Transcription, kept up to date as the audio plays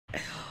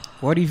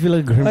Why do you feel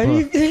like a grandpa? Why do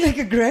you feel like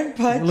a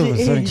grandpa? All of a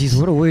sudden, geez,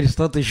 what a way to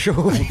start the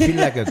show. I feel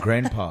like a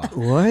grandpa.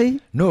 Why?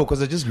 No,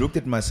 because I just looked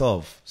at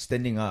myself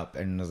standing up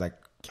and was like,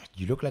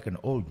 you look like an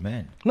old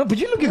man. No, but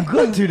you're looking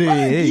good today.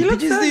 Hey, You look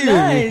did so see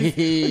nice.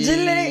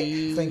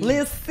 Thank you.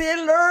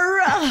 Listen,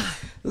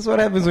 That's what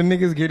happens when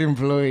niggas get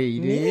employed.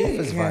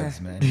 Office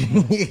vibes, man.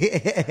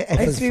 I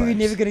Office swear we're vibes.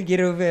 never going to get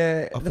over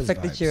the Office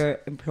fact vibes. that you're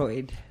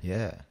employed.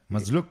 Yeah.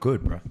 Must look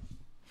good, bro.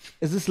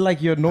 Is this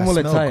like your normal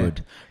I smell attire?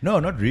 good. No,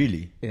 not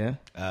really. Yeah.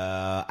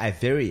 I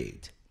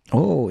variate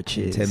Oh, in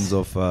cheers. terms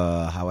of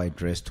how I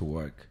dress to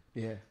work.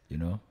 Yeah. You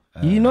know?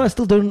 I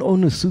still don't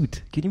own a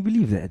suit. Can you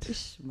believe that?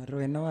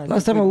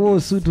 Last time I wore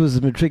a suit was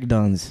matric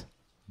dance.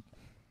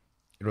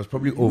 It was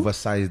probably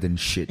oversized and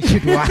shit. I'm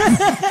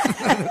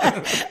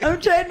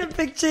trying to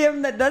picture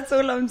him. That's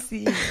all I'm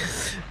seeing.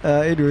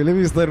 Anyway, let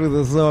me start with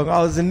a song.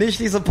 I was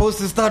initially supposed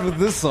to start with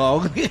this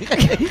song.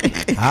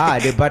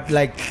 But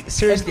like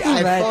seriously,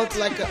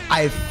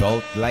 I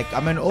felt like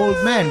I'm an old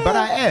man, but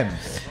I am.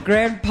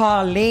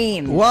 Grandpa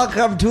Lane.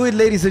 Welcome to it,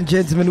 ladies and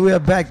gentlemen. We are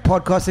back.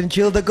 Podcast and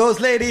Chill. The Ghost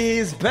Lady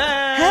is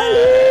back.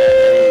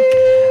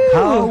 Hello.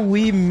 How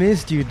we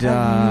missed you,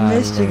 darling. I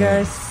missed you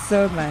guys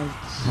so much.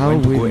 How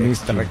Went to we go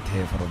missed you. extract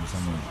hair from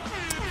someone.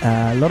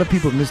 A lot of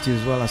people missed you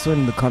as well. I saw it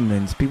in the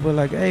comments. People were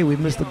like, hey, we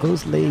missed the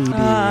Ghost Lady.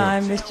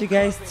 I missed you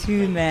guys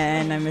too,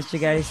 man. I missed you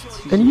guys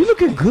too. And you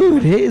looking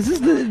good. Hey, is this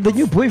the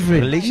new boyfriend?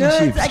 No,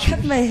 Relationships. I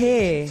cut my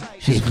hair.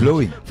 She's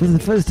glowing. For the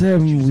first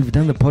time we've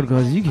done the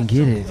podcast, you can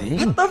get it.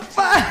 Eh? What the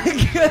fuck?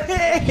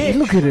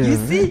 Look at her. You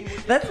see,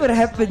 that's what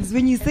happens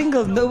when you're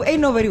single. No,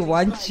 ain't nobody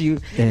wants you.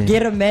 Yeah.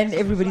 Get a man,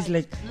 everybody's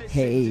like,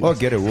 hey, Or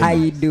get a woman. how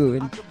you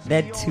doing?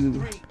 That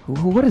too.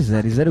 What is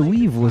that? Is that a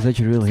weave or is that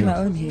your real It's my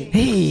hair? own hair.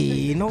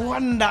 Hey, no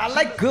wonder. I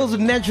like girls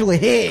with natural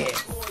hair.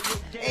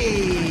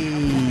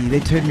 Hey, they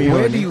turn me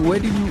Where on. do you?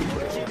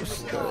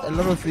 A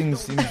lot of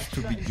things seems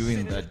to be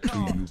doing that to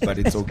you, but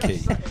it's okay.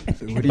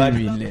 What do you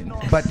mean, Lenn?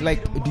 But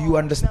like, do you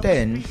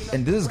understand?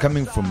 And this is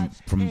coming from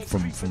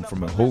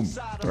a home,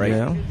 right?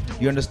 Yeah.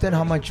 You understand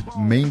how much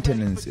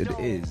maintenance it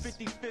is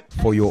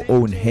for your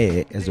own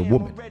hair as a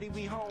woman.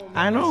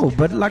 I know,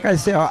 but like I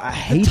say, I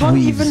hate Tom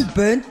weaves. even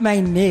burnt my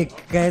neck,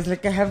 guys.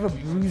 Like I have a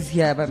bruise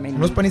here by my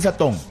No neck. spanisa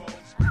tong.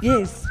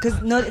 Yes,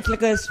 because no, it's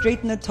like a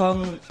straightener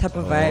tongue type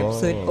of vibe.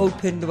 So it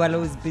opened while I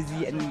was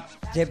busy and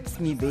jabbed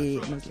me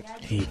there. And I was like,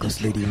 Hey,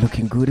 Ghost Lady,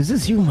 looking good. Is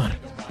this you, man?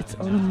 it's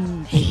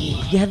on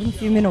me. You haven't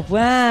seen me in a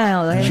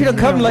while. Should have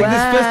come like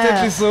this first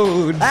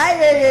episode.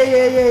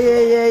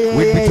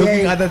 We'd be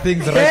talking other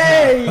things right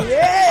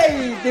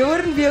Hey, there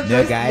wouldn't be a now.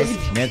 ghost lady.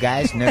 No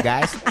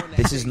guys.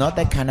 This is not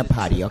that kind of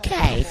party,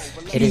 okay?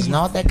 It is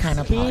not that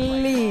kind of party.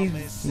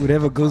 Please. Would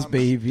have a ghost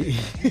baby.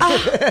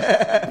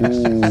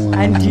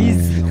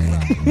 Aunties.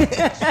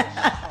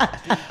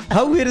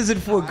 How weird is it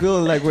for a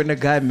girl, like when a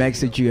guy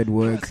max at you at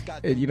work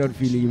and you're not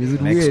feeling him? Is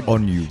it Max weird?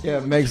 on you. Yeah,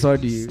 max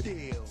on you.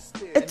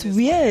 It's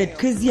weird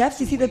because you have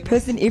to see the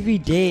person every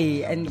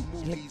day. And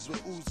like,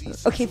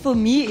 okay, for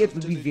me, it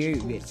would be very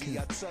weird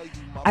because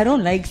I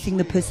don't like seeing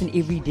the person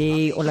every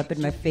day all up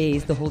in my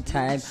face the whole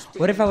time.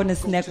 What if I want to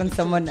snack on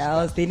someone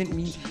else? They didn't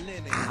mean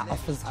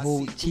offers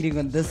whole cheating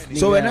on this.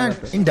 So when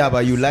in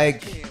Daba, you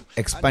like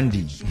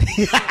expanding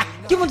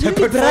Her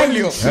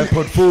portfolio. Her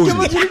portfolio.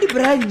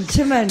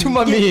 man. To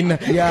my mean.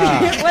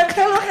 Yeah. What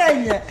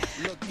Kalokanya?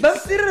 But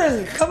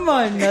Cyril, come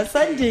on,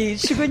 Sanjay,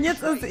 she could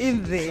get us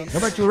in there. No,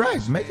 but you're right.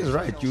 Meg is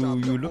right. You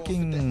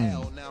looking.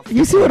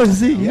 You see what I'm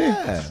saying?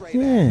 Yeah.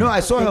 Yeah. No,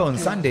 I saw her on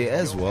Sunday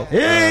as well.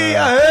 Hey,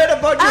 I heard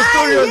about your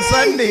story on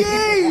Sunday.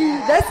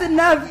 Yay. That's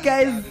enough,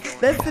 guys.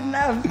 That's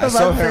enough. I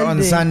saw her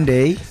on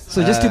Sunday.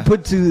 So just to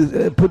put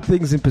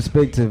things in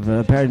perspective,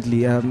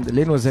 apparently,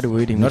 Lenn was at a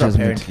wedding. Not which has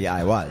apparently,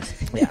 I was.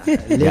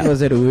 Lenn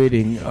was at a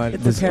wedding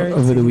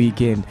over the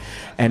weekend,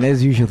 and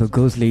as usual, the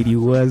ghost lady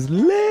was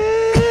lit.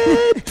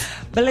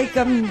 But like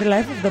the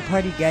life of the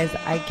party, guys,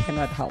 I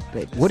cannot help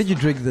it. What did you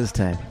drink this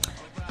time?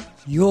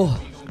 Yo.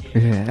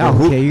 Yeah.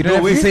 Okay, you don't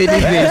have to say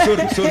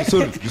anything.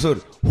 Sorry.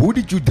 Who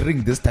did you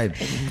drink this time?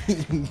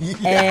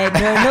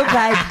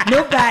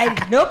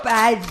 No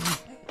bad.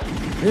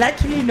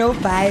 Luckily, no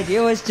bad. It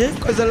was just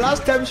Because the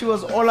last time she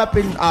was all up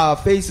in our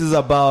faces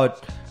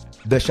about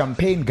the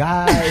champagne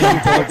guy.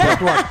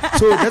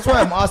 So that's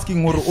why I'm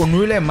asking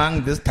Onwile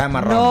Mang this time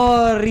around.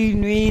 no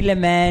renewal,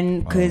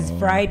 man. Because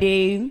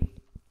Friday,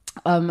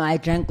 I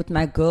drank with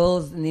my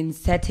girls, and then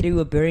Saturday we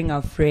were burying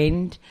our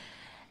friend,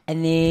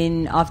 and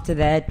then after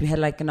that we had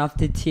like an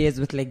after tears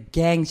with like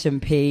gang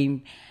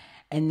champagne,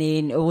 and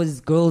then it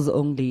was girls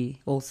only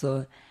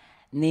also.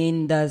 And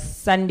then the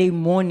Sunday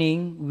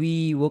morning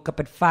we woke up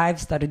at 5,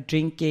 started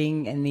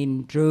drinking, and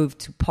then drove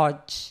to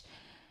Poch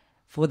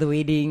for the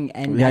wedding.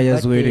 And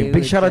Yaya's wedding.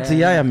 Big shout out to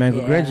Yaya, man.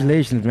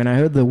 Congratulations, man. I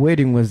heard the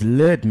wedding was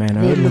lit, man. I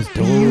heard it was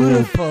dope.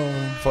 Beautiful.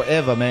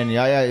 Forever, man.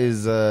 Yaya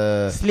is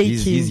Slay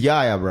he's king.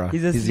 Yaya, bro.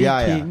 He's a slay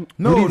Yaya. king.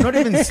 No, not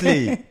even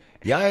slay.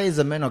 Yaya is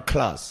a man of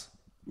class.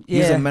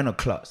 He's Yeah. a man of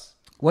class.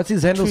 What's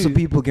his handle so True.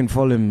 people can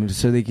follow him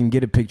so they can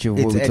get a picture of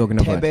what It's we're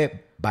talking about? Tebe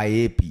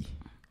Bayepi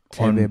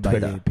on Tebe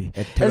Twitter. Bayepi.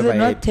 At Is Tebe it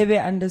not Bayepi.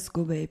 Tebe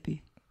 _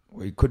 baby?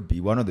 Well, it could be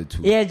one of the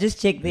two. Yeah,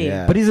 just check there.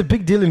 Yeah. But he's a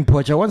big deal in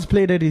Poch. I once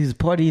played at his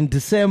party in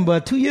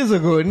December 2 years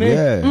ago.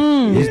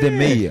 Yeah. He's the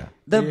mayor.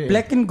 The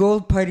black and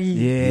gold party.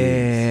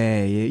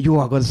 Yeah. You,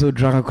 I got so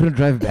drunk I couldn't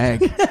drive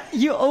back.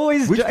 You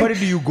always Which party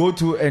do you go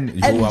to? And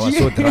I was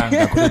so drunk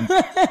I couldn't.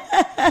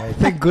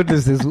 Thank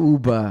goodness there's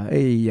Uber.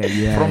 Hey,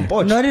 yeah. From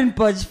Poch. Not in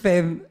Poch,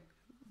 fam.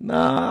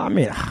 Nah, I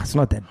mean, it's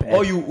not that bad.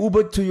 Oh, you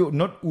Ubered to your,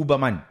 not Uber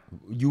man.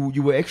 You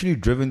were actually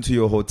driven to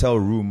your hotel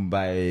room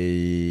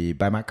by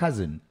my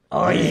cousin.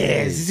 Oh,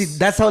 yes. See,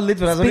 that's how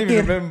lit I don't even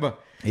remember.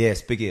 Yeah,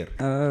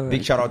 Speaker.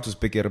 Big shout out to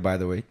Speaker, by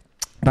the way.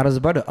 But I was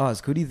about to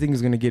ask, who do you think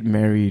is going to get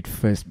married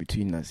first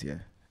between us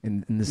here?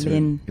 In this room?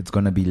 Lenn. It's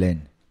going to be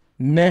Lenn.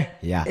 Nah.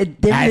 Yeah.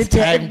 It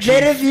definitely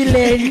better be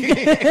Lenn.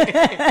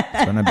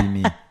 It's going to be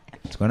me.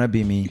 It's going to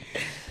be me.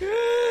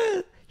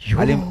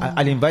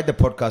 I'll invite the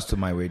podcast to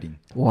my wedding.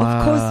 Wow.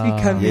 Of course we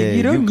come. Yeah,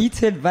 you don't need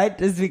to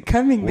invite us. We're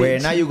coming. Where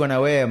now you're going to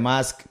wear a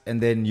mask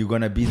and then you're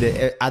going to be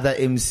the other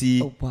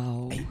MC. Oh,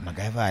 wow. Hey,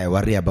 MacGyver, I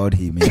worry about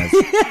him.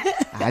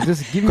 I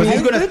just give me...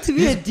 He's going to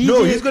be a DJ.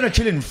 No, he's going to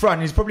chill in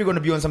front. He's probably going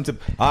to be on some tip.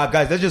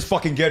 Guys, let's just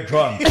fucking get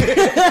drunk.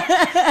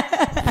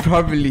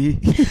 Probably.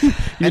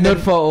 You're not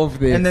far off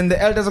there. And then the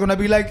elders are going to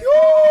be like,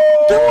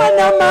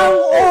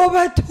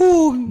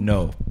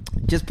 no.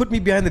 Just put me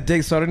behind the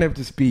desk so I don't have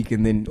to speak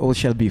and then all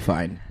shall be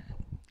fine.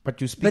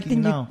 But you're But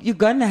speaking then now. you're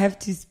going to have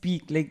to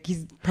speak. Like,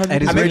 he's probably...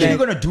 And I'm really actually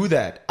going to do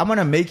that. I'm going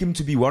to make him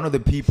to be one of the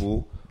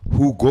people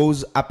who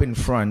goes up in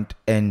front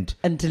and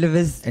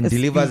delivers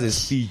a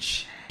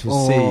speech to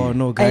say. Oh,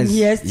 no, guys. And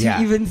he has to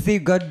Yeah. even say,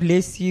 God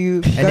bless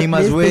you. And he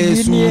must wear a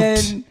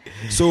suit.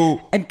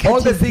 So And cut all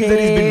the his things that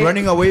he's been hair.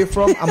 running away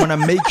from, I'm going to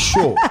make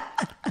sure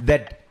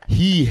that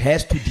he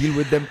has to deal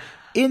with them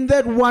in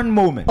that one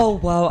moment. Oh,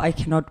 wow. I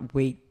cannot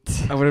wait.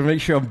 I'm going to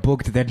make sure I'm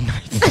booked that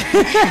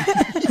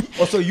night.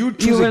 Also, you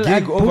choose a will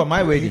gig unbook over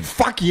my wedding.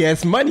 Fuck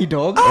yes, money,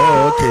 dog.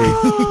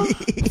 Oh,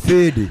 okay.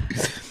 30.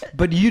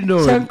 But you know...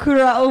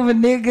 Shankura over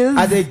niggas.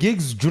 Are there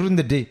gigs during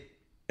the day?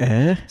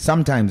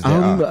 Sometimes there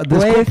are.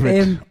 There's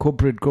YFM.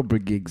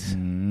 corporate gigs.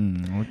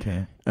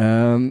 Okay.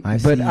 But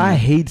see. I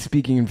hate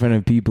speaking in front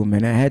of people,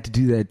 man. I had to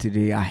do that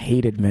today. I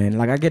hate it, man.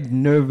 Like, I get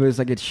nervous.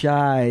 I get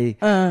shy.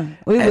 Where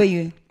were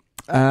you?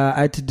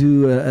 I had to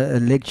do a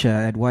lecture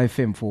at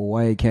YFM for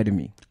Y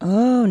Academy.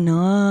 Oh,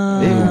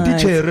 no.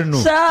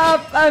 Sharp.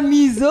 Sharp,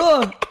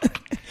 Amizo.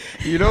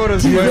 You know what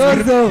was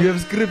Tizozo. funny? You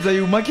have scripts. Are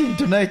you marking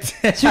tonight?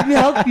 Should we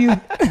help you?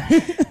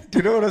 Do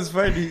you know what was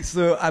funny?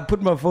 So I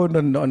put my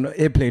phone on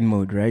airplane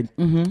mode, right?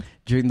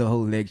 During the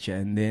whole lecture.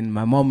 And then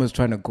my mom was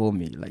trying to call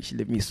me. Like, she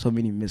left me so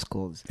many missed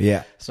calls.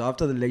 Yeah. So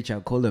after the lecture, I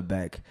called her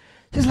back.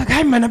 She's like,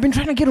 "Hi, man, I've been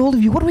trying to get hold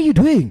of you. What were you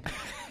doing?"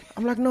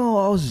 I'm like, "No,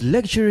 I was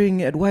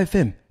lecturing at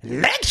YFM."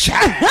 Lecture?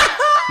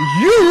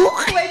 You?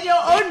 When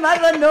your own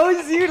mother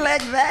knows you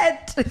like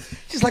that.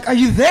 She's like, "Are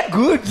you that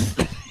good?"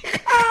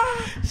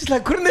 She's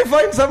like, "Couldn't they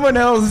find someone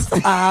else?"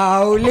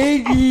 Ow,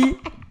 lady.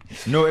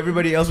 No,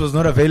 everybody else was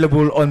not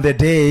available on the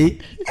day.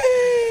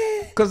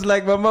 Because,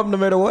 like, my mom, no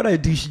matter what I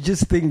do, she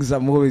just thinks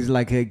I'm always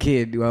like her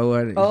kid.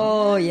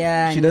 Oh,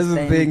 yeah. She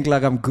doesn't think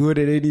like I'm good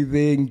at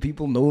anything.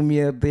 People know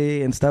me out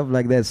there and stuff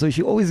like that. So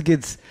she always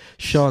gets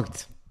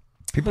shocked.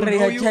 People know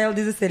Your you. child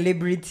is a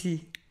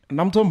celebrity.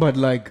 And I'm talking about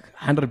like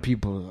 100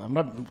 people. I'm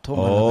not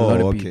talking about a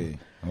lot of people.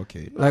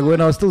 Okay. Like when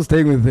I was still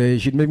staying with her,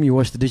 she'd make me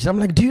wash the dishes. I'm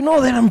like, "Do you know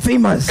that I'm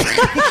famous?"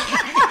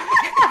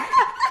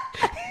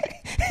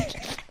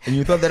 And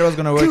you thought that was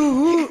gonna work?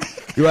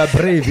 You are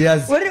brave,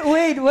 yes.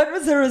 Wait, what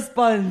was her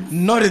response?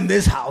 Not in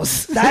this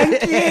house.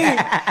 Thank you.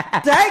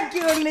 Thank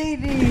you,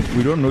 lady.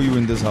 We don't know you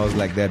in this house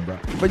like that, bro.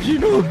 But you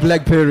know,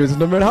 black parents,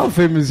 no matter how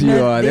famous you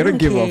No, are, they don't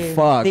give a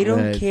fuck. They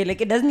don't man. care. Like,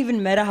 it doesn't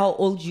even matter how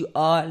old you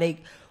are.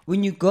 Like,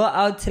 when you go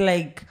out to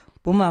like,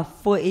 boom, at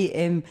 4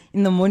 a.m.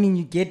 in the morning,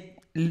 you get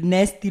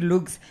nasty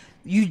looks.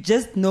 You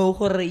just know,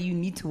 horror, you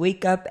need to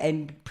wake up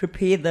and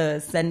prepare the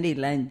Sunday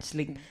lunch.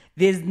 Like,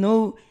 there's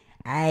no...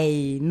 So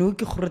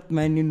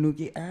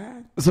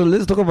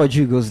let's talk about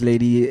you, Ghost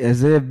Lady. Has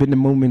there been a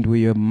moment where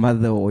your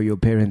mother or your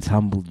parents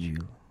humbled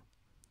you?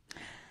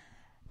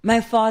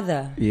 My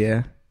father.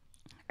 Yeah.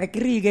 I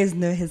agree, you guys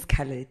know he's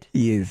colored.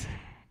 Yes.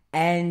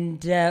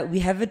 And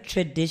we have a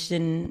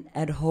tradition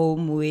at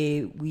home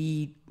where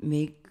we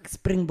make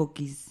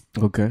springbokkies.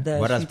 Okay.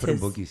 What are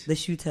springbokkies? The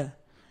shooter.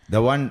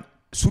 The one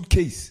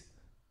suitcase.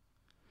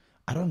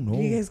 I don't know.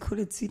 Do you guys call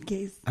it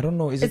suitcase? I don't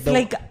know. It's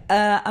like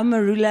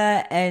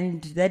amarula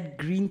and that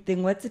green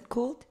thing. What's it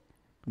called?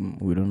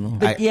 We don't know.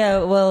 But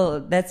yeah, well,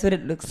 that's what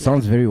it looks like.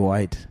 Sounds very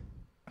white.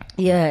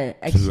 Yeah,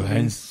 actually.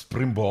 Hence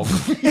Springbok.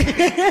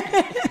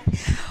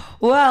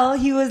 Well,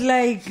 he was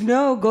like,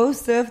 "No, go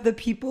serve the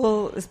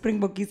people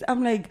springbokkies."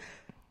 I'm like,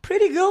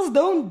 "Pretty girls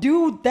don't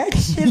do that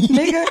shit,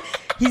 nigga."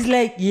 He's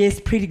like, "Yes,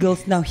 pretty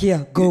girls. Now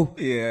here, go."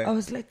 Yeah. I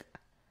was like,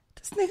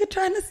 "This nigga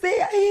trying to say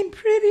I ain't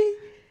pretty."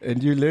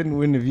 And you learn,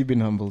 when have you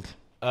been humbled?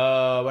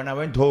 When I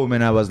went home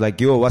and I was like,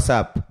 "Yo, what's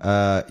up?"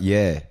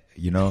 Yeah,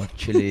 you know,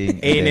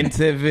 chilling. 8 and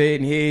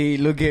 7. Hey,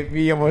 look at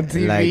me, I'm on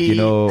TV. Like, you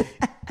know,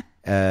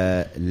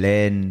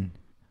 Lenn.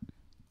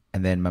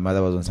 And then my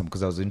mother was on some,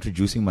 because I was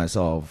introducing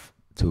myself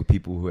to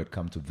people who had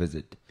come to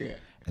visit. Yeah.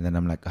 And then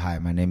I'm like, hi,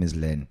 my name is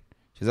Lenn.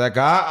 She's like,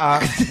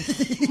 Lenn,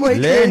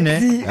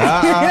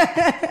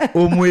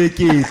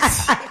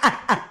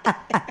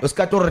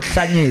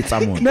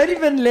 Not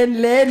even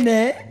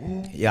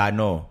Lenn. Yeah,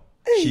 no.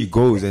 She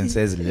goes and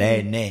says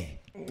Lenn,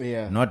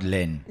 Yeah. not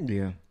Lenn.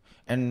 Yeah.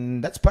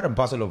 And that's part and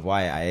parcel of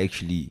why I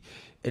actually,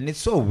 and it's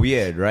so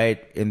weird,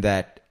 right? In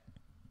that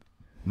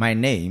my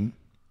name,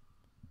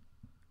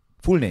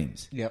 full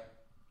names, Yep.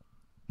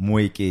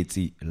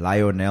 Moeketsi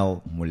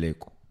Lionel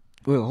Moleko.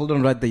 Wait, hold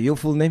on right there. Your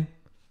full name?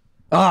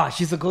 Ah,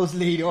 she's a ghost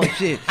lady. Oh,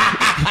 shit.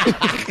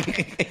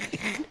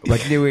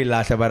 But anyway,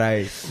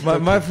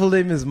 My full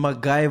name is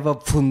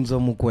MacGyver Pfunzo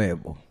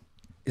Mukwebo.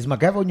 is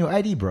MacGyver on your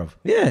ID, bro?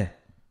 Yeah.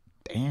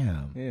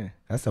 Damn. Yeah.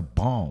 That's a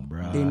bomb,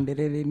 bro. That's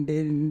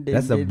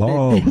That's a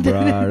bomb,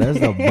 bro. That's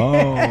the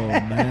bomb,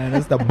 man.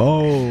 That's the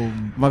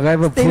bomb.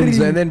 MacGyver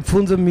Pfunzo. And then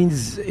Pfunzo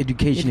means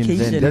education in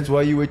Education. Zen. That's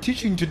why you were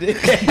teaching today.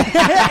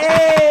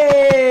 Hey!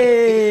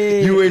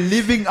 You were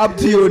living up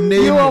to your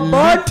name. You were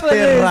born for this,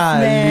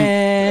 literally.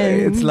 man.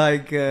 It's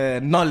like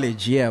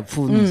knowledge, yeah.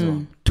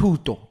 Pfunzo.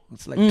 Tuto.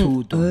 It's like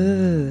tuto.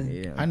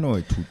 Yeah. I know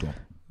it, Tuto.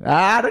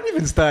 I don't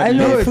even start. I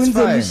know it's Funzo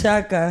fine.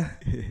 Mushaka.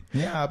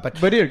 Yeah, but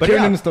here, carry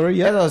on the story,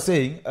 yeah. As I was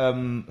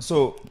saying,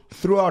 so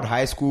throughout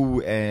high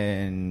school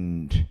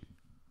and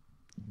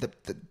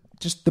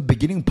just the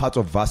beginning parts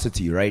of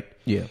Varsity, right?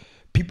 Yeah.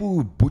 People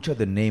would butcher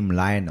the name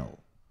Lionel.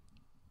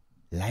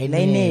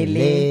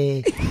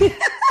 Lionel.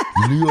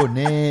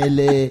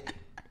 Lionel.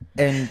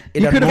 And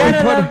it You could have Kind been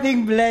of part love of,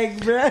 being black,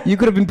 bruh. you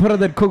could have been part of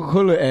that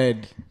Coca-Cola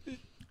ad.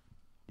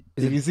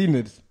 Have you seen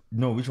it?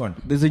 No, which one?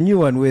 There's a new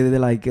one where they're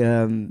like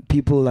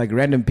people, like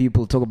random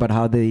people, talk about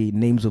how their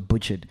names were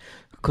butchered.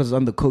 Because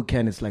on the Coke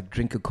can, it's like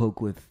drink a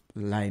Coke with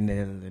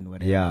Lionel and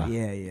whatever. Yeah.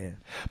 Yeah.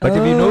 But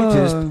have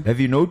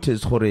you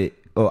noticed, Jorge?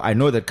 Oh, I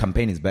know that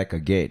campaign is back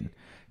again.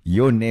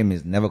 Your name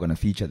is never gonna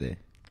feature there.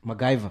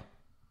 MacGyver.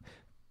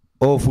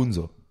 Oh,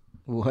 Funzo.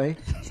 Why?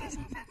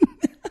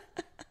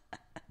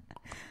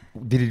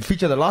 Did it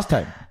feature the last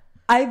time?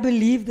 I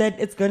believe that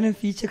it's going to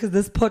feature because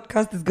this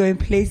podcast is going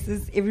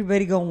places.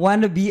 Everybody going to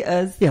want to be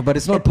us. Yeah, but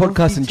it's not It won't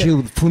podcast and feature. chill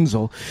with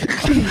Funzo.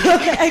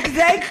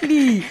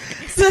 Exactly.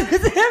 So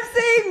that's what I'm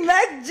saying,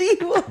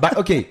 MacG. But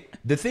okay,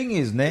 the thing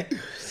is, ne,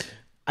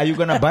 are you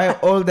gonna buy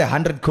all the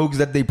 100 Cokes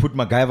that they put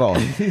MacGyver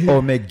on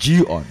or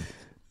MacG on?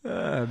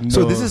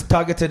 So this is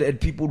targeted at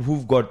people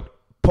who've got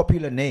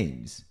popular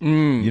names,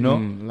 you know,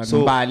 like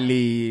so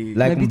Mbali.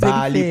 like Maybe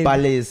Mbali, 35.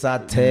 Palesa,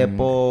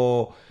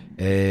 Tepo,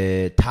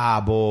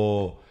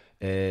 Thabo,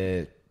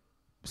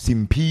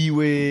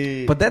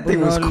 Simpiwe. But that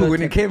thing was No, cool no,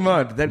 when it came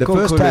out. That the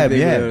Coca-Cola first time, thing,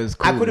 yeah, it was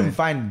cool, I couldn't man.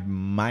 find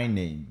my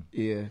name.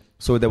 Yeah.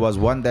 So there was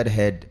one that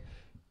had,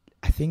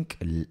 I think,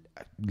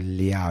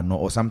 Liano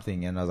or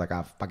something, and I was like,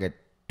 I fucking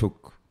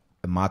took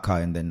a marker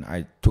and then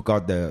I took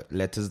out the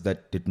letters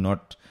that did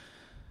not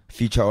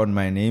feature on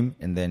my name,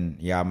 and then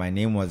my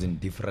name was in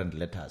different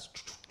letters.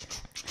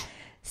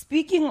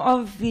 Speaking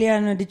of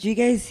Liano, did you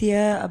guys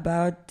hear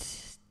about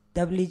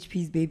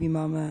WHP's baby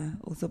mama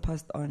also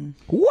passed on?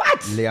 What?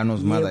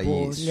 Leano's mother,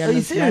 Yeah, yes. Liano's Are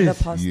you serious?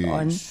 mother passed Yes.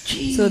 on.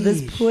 So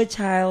this poor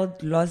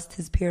child lost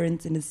his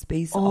parents in a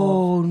space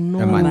Oh of no.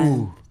 a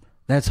month.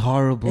 That's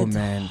horrible, It's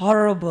man.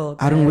 horrible.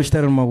 I don't guys. wish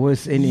that on my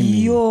worst enemy.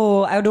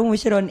 Yo, I don't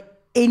wish it on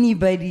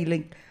anybody.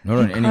 Like, Not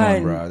on you anyone,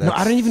 can't. bro. No,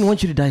 I don't even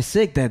want you to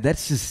dissect that.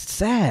 That's just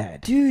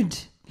sad. Dude,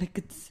 like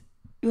it's,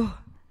 yo,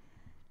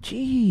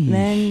 Jeez.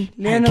 man.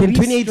 Can Leano, be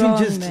 2018 strong,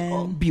 just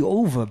man. be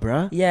over,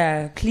 bruh?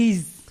 Yeah,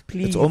 please.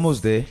 It's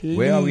almost there.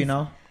 Where are we Please.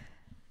 now?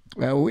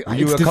 You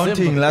You were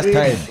counting last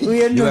time.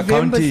 We're in You were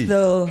November counting.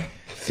 still.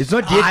 It's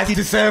not yet.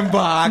 December.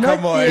 Not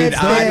Come on. yet,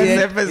 It's man.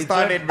 December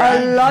started,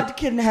 A lot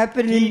can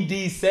happen in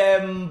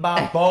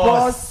December,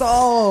 boss.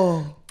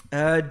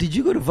 Bosso. Did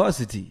you go to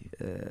Varsity?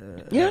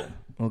 Yeah.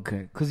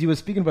 Okay. Because you were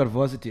speaking about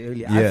Varsity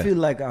earlier. Yeah. I feel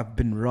like I've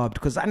been robbed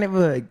because I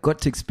never got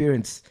to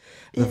experience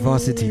the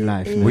Varsity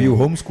life. man. Were you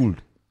homeschooled?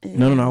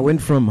 No. I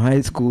went from high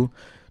school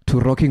to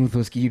rocking with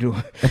Mosquito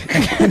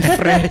and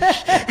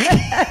Fresh.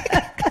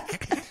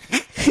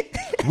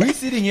 We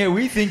sitting here,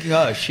 we thinking,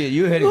 oh shit,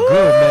 you had it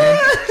good,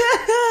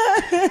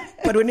 man.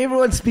 But when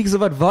everyone speaks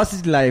about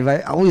Varsity life,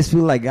 I always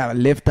feel like I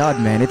left out,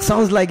 man. It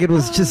sounds like it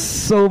was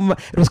just so much.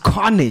 It was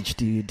carnage,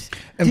 dude.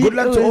 And Dude, good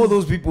luck it to all was-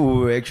 those people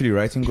who are actually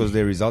writing, because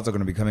their results are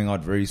going to be coming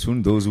out very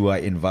soon. Those who are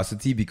in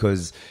Varsity,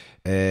 because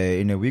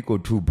in a week or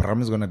two,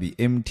 Bram is going to be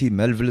empty,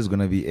 Melville is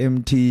going to be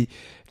empty.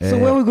 So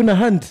where are we gonna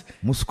hunt?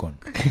 Muskon.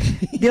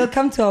 They'll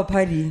come to our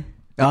party.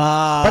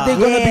 But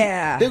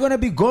Yeah. they're gonna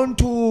be gone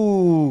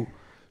to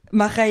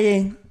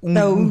Makayeng.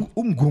 No.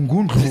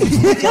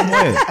 Umgungundlu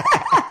somewhere.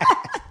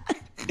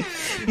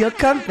 They'll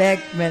come back,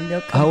 man.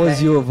 They'll come How was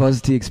back. your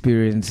varsity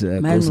experience?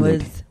 Mine Ghost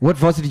Lady? was- What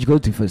varsity did you go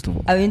to first of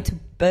all? I went to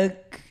Berg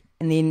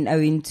and then I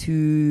went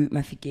to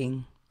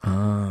Mafikeng.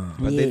 But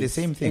they're the Yes,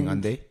 same thing, and-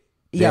 aren't they?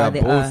 Yeah, they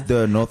are both the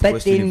But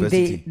Northwest then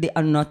University. they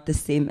are not the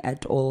same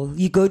at all.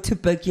 You go to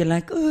Berg, you're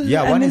like, oh,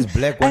 Yeah, one is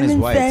black, one I'm is in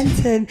white.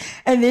 Sandton.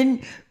 And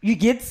then you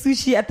get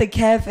sushi at the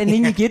cafe, and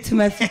then you get to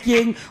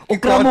Mafikeng,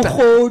 Kikota.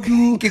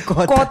 Okamogodu,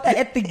 Kikota. Kota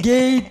at the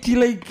gate. You're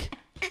like,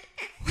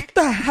 What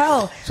the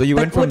hell? So you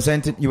went from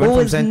Senton. You went what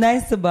from was Senton.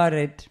 nice about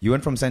it? You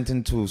went from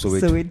Senton to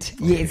Soweto. Soweto,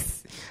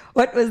 yes.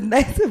 What was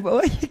nice about? Why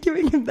are you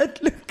giving him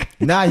that look?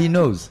 Nah, he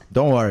knows.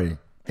 Don't worry.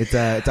 It's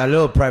a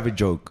little private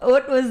joke.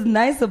 What was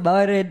nice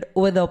about it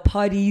were the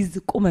parties.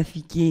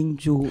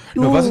 No,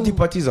 varsity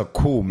parties are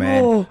cool,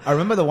 man. Oh. I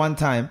remember the one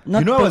time. Not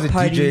You know, I was a the DJ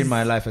in parties.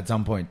 my life at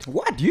some point.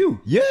 What, you?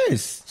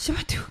 Yes,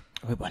 Shibatu.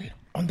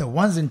 on the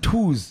ones and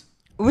twos.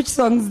 Which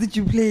songs did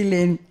you play,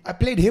 Lenn? I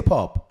played hip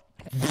hop.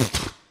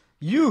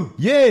 You?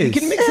 Yes. You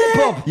can mix hip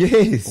hop?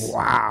 Yes.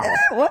 Wow.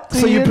 What? do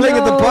So you're playing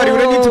at the party. We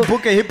don't need to know?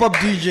 book a hip hop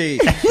DJ.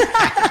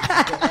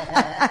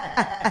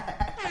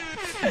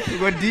 You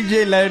got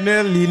DJ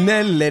Lionel,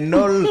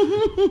 Lenol.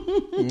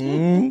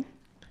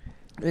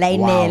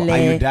 Wow. Are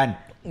you done?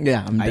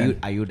 Yeah, I'm done.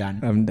 Are you done?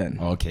 I'm done.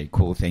 Okay,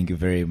 cool. Thank you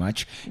very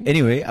much.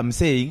 Anyway, I'm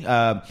saying,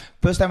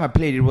 first time I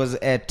played it was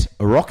at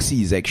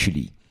Roxy's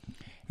actually.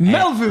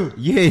 Melville.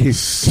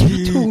 Yes.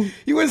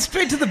 You went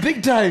straight to the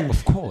big time.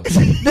 Of course.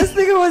 This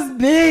nigga was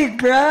big,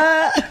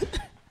 bruh.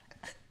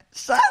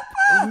 Shut up.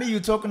 What me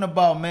you talking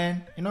about,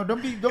 man? You know,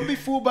 don't be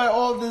fooled by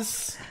all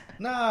this.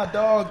 Nah,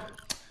 dog.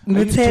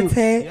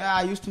 Mutete.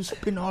 I used to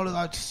spin all of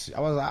that.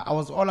 I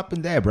was all up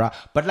in there, bruh.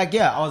 But like,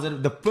 yeah, I was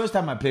the first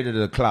time I played at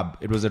a club.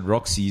 It was at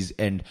Roxy's,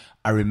 and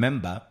I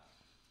remember,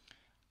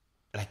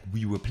 like,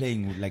 we were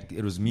playing with, like,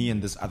 it was me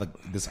and this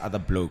other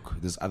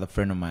bloke, this other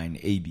friend of mine,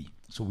 AB.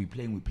 So we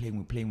playing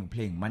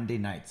Monday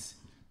nights,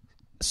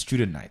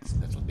 student nights.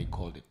 That's what they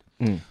called it.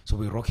 So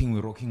we're rocking.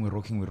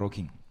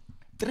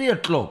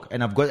 3:00,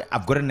 and I've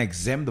got an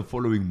exam the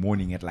following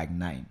morning at like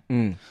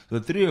 9. So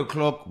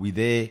 3:00, we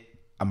there.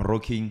 I'm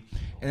rocking,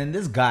 and then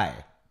this guy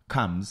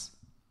comes,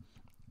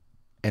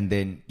 and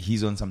then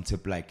he's on some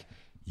tip like,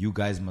 you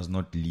guys must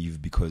not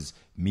leave because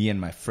me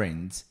and my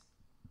friends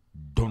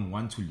don't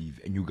want to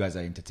leave, and you guys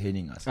are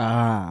entertaining us.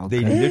 Ah, okay.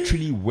 They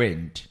literally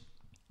went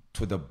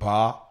to the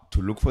bar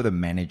to look for the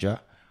manager.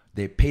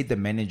 They paid the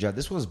manager.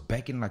 This was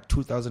back in like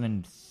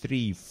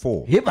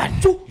 2003-4.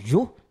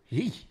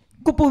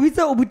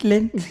 Kupowitsa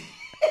obutlen.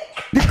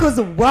 Because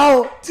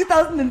wow,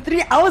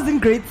 2003, I was in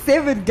grade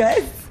 7,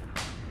 guys.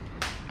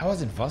 I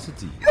was in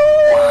varsity.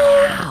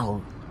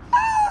 Wow.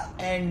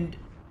 And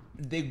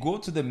they go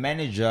to the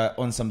manager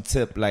on some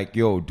tip like,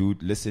 yo,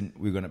 dude, listen,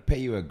 we're going to pay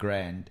you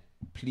 $1,000.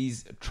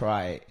 Please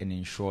try and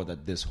ensure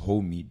that this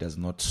homie does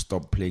not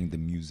stop playing the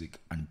music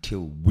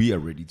until we are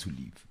ready to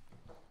leave.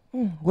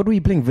 What were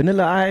you playing?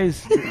 Vanilla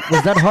Ice?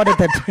 Was that hard at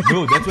that time?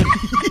 No, that's what...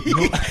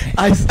 No.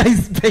 Ice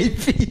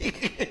baby.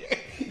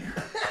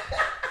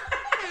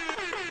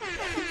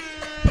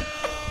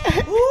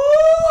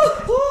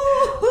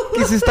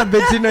 Kisista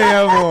Bettina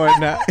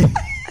yabona.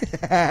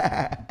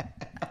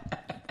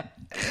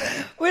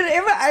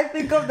 Whenever I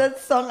think of that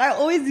song, I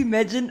always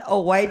imagine a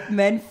white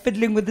man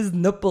fiddling with his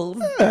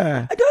nipples.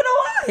 I don't know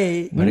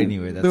why. But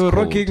anyway, that's They were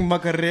cold. rocking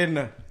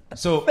Macarena.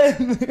 So...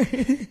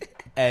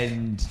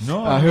 And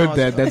no, I heard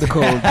that. That's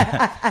cold.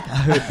 I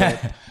heard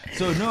that.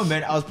 So no,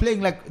 man, I was playing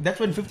like that's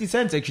when 50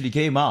 Cent actually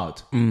came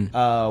out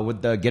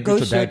with the Get Go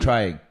Rich or Die Shorty.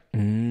 Trying.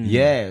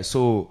 Yeah,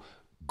 so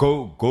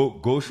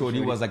Go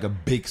Shorty was like a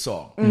big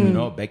song, you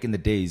know, back in the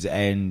days.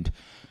 And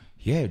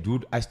yeah,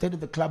 dude, I stayed at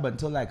the club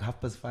until like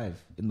 5:30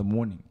 in the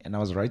morning, and I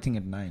was writing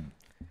at 9.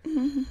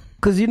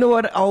 Because you know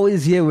what I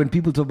always hear when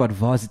people talk about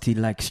varsity,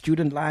 like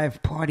student life,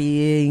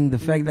 partying, the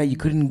fact that you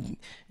couldn't,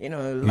 you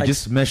know, You like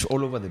just smash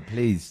all over the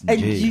place. And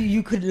Jay.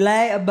 you could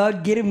lie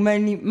about getting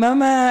money.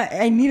 Mama,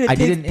 I need a I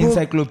did an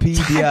textbook.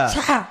 encyclopedia.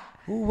 Cha.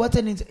 Ooh, what's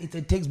it's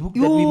a textbook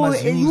that Yo, we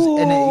must use,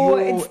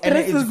 it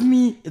stresses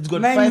me. It's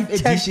got Money 5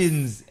 checks.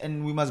 editions,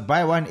 and we must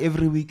buy one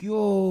every week.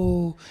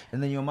 Yo,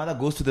 and then your mother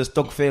goes to the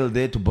stock fair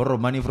there to borrow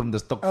money from the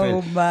stock fair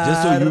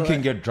just so you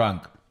can get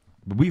drunk.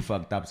 But we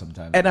fucked up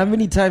sometimes. And how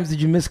many times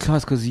did you miss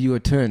class because you were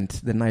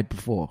turned the night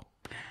before?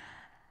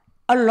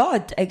 A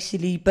lot,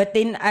 actually. But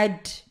then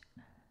I'd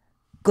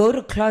go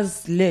to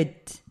class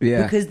late.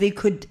 Yeah. Because they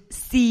could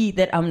see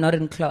that I'm not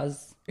in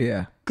class.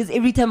 Yeah. Because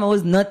every time I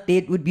was not there,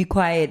 it would be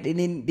quiet. And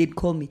then they'd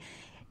call me.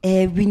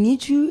 We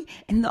need you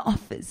in the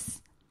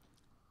office.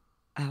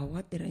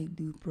 What did I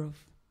do,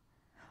 prof?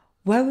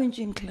 Why weren't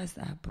you in class?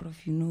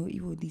 Prof, you know,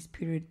 these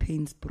period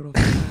pains, prof.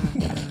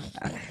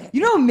 You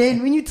know,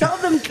 man, when you tell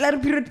them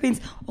period pains,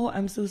 oh,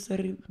 I'm so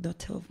sorry,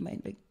 daughter of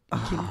mine. Like,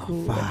 you can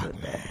go. Fuck,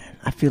 man.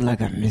 I feel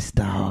like I missed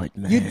out,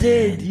 man. You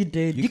did.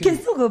 You can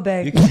still go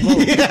back. You can go.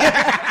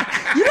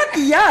 You look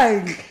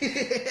young.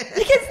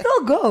 You can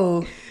still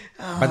go.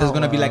 But there's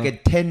gonna be like a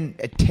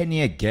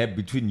 10-year gap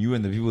between you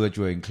and the people that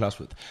you were in class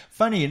with.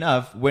 Funny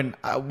enough, when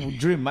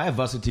during my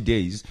varsity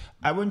days,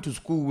 I went to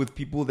school with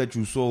people that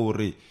you saw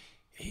already.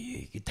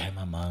 Hey, get time,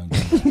 man.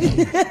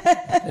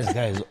 This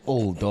guy is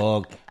old,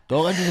 dog.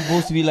 Dog, aren't you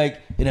supposed to be like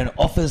in an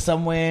office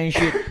somewhere and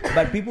shit?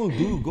 But people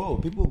do go.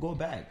 People go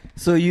back.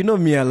 So you know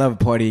me, I love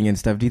partying and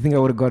stuff. Do you think I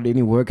would have got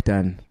any work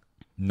done?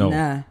 No.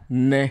 Nah.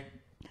 Nah.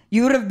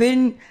 You would have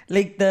been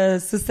like the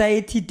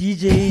society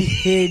DJ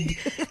head.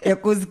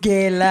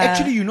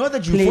 Actually, you know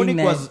that playing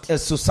Euphonic was a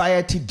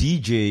society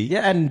DJ.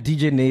 Yeah, and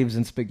DJ Naves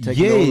and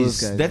Spectacular. all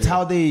those Yes, guys, that's yeah.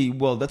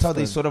 how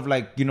they sort of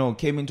like,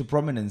 came into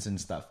prominence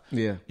and stuff.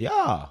 Yeah.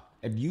 Yeah,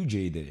 at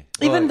UJ there.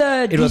 Even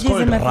the it was DJs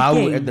called in Rau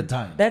Mafikeng. at the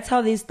time. That's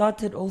how they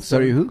started also.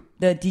 Sorry, who?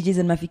 The DJs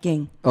in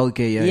Mafikeng.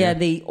 Okay, yeah. Yeah,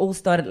 they all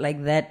started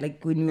like that,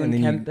 like when we were on And then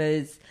you-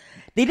 campus.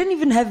 They didn't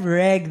even have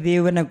rag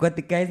there when I got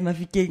the guys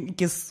Mafikeng.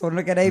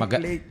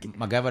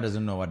 MacGyver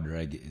doesn't know what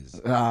drag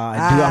is.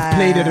 I've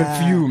played it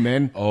a few,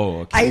 man. Oh,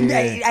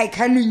 okay. I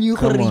kind of knew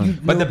Come on.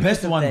 But the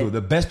best one though,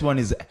 the best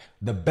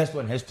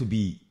one has to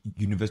be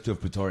University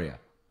of Pretoria.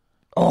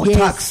 Oh,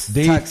 Yes.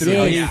 Tux.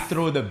 They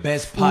throw the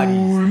best parties.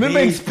 Ooh, remember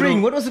They in spring,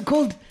 throw- what was it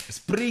called?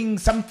 Spring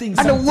something.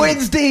 On a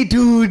Wednesday,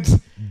 dude.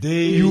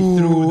 They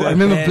threw the I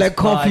remember best Black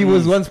Coffee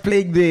was parties. once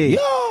playing there. Yeah.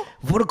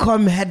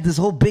 Vodacom had this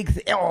whole big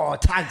thing. Oh,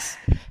 Tux.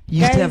 You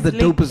used to Guys, have the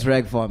like, dopest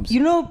rag farms.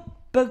 You know,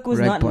 Perk was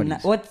Rag not.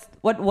 parties.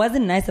 What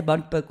wasn't nice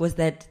about Perk was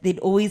that they'd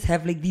always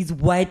have like these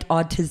white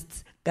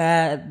artists,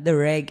 the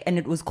rag, and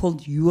it was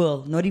called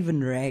Yule, not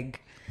even rag.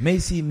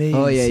 Macy.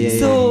 Oh, yeah.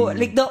 So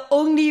like the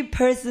only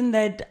person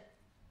that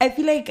I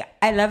feel like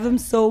I love him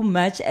so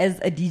much as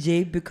a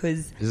DJ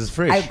because This is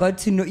fresh. I got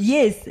to know.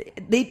 Yes,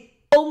 they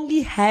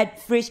only had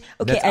fresh.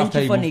 Okay, That's after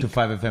he moved Antiphonic. to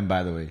 5FM,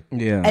 by the way.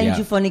 Yeah. And-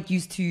 Antiphonic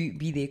used to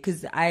be there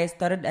because I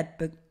started at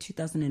Perk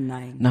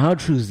 2009. Now, how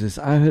true is this?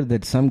 I heard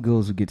that some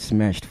girls would get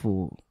smashed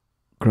for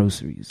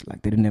groceries.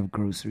 Like, they didn't have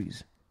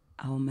groceries.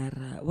 Oh,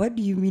 Mara, what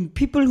do you mean?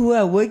 People who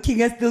are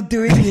working are still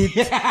doing it.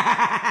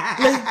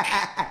 Like,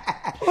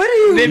 what do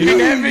you They've mean? been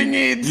having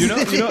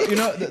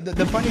it.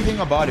 The funny thing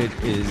about it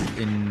is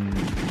in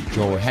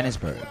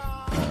Johannesburg,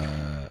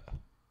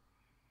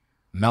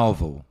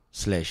 Melville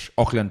 /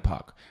 Auckland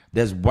Park,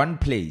 there's one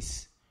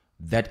place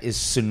that is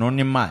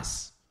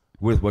synonymous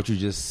with what you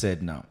just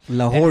said now.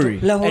 Lahore.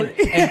 Lahore.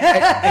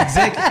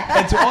 Exactly.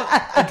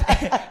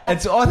 And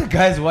to all the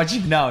guys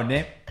watching now,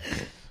 ne,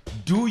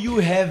 do you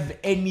have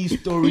any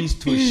stories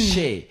to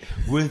share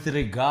with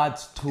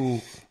regards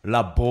to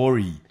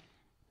Labori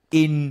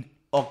in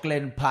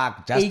Auckland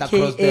Park, just AKA.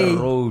 across the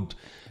road?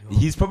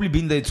 He's probably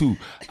been there too,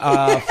 from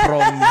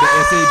the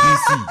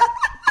SABC.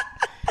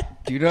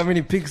 Do you know how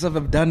many pics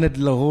I've done at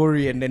Lahore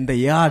and then the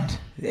yard?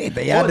 Hey,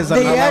 the yard is The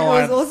another yard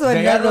one. was also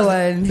another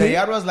one. The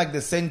yard was like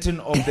the center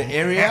of the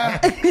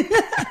area.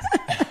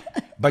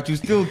 But you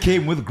still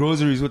came with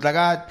groceries with like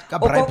a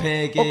braai pack,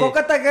 eh.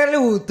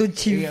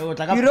 Yeah, with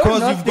like a- You don't because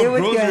knock you've there got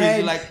with your groceries, hand.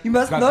 you're like, You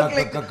must ga, knock ga,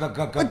 like ga, ga,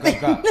 ga, ga, ga,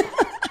 ga.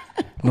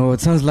 No,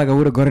 it sounds like I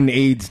would have gotten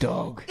AIDS,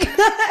 dog.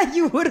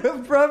 you would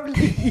have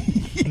probably.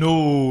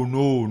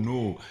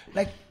 No.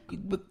 Like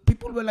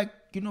people were like,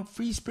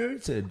 free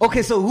spirited.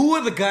 Okay, so who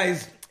were the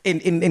guys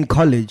in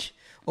college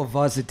or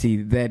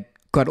varsity that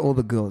got all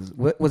the girls?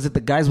 Was it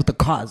the guys with the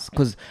cars?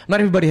 Because not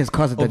everybody has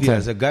cars at that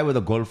Obvious. time. A guy with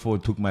a Golf 4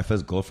 took my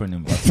first girlfriend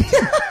in Varsity.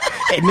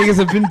 Hey, niggas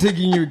have been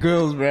taking you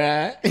girls,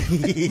 bruh.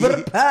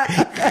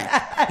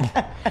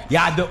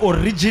 Yeah, the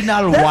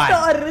original That's one.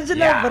 the original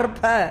Yeah.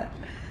 Verpa.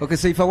 Okay,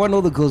 so if I want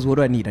all the girls, what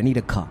do I need? I need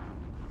a car.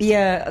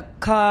 Yeah, a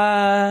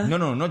car.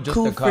 No, not just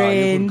cool the car. You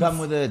could friends. come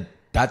with a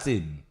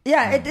Datsun.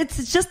 Yeah,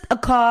 it's just a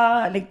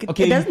car. Like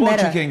Okay, it doesn't you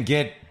matter. can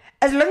get.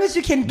 As long as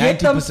you can get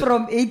them 90%.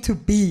 from A to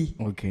B.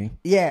 Okay.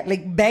 Yeah,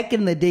 like back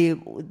in the day,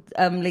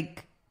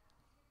 like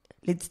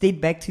let's date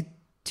back to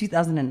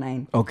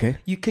 2009. Okay.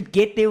 You could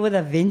get there with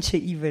a venture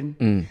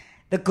even.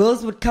 The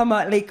girls would come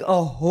out, like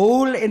a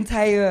whole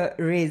entire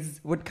race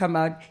would come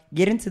out,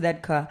 get into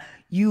that car.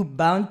 You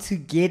bound to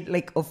get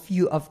like a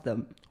few of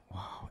them.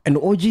 And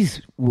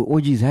orgies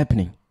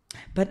happening.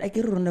 But I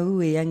get remember we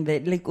were young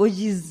that like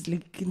orgies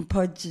like in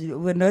Podge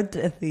were not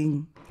a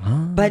thing.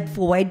 But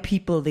for white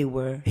people they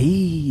were.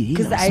 Hey,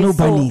 Because I I snow saw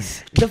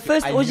bunnies. the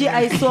first orgy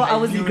I saw, I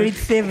was in grade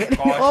 7.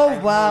 Oh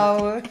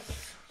wow!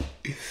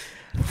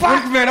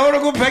 Fuck, man, I want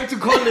to go back to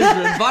college,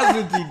 man.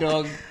 Varsity,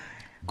 dog.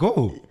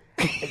 Go.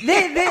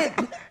 They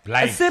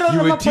Like Cyril you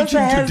were Ramaphosa teaching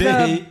has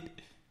today.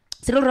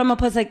 Cyril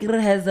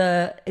Ramaphosa has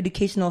a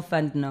educational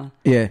fund now.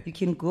 Yeah. You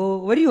can go.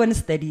 What do you want to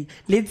study?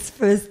 Let's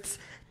first.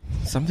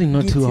 Something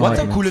not too What's hard. What's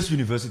the man. coolest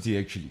university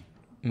actually?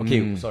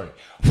 Okay, sorry.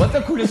 What's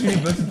the coolest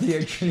university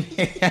actually?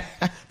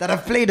 that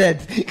I've played at?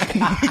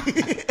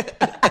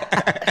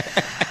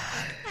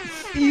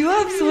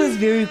 UFS was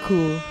very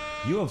cool.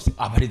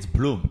 But it's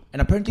Bloom.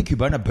 And apparently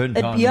Cubana burned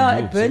down. Yeah,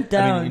 in it burnt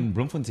Bloom. I down. mean, in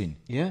Bloemfontein.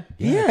 Yeah.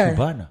 Yeah.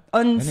 Cubana.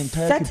 On An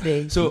entire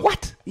Saturday. So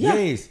What? Yeah.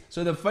 Yes.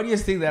 So the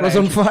funniest thing that It was I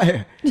on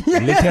fire.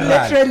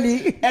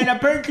 Literally. And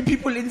apparently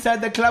people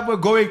inside the club were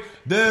going,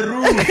 the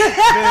roof is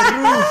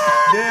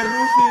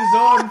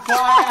on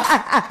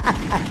fire.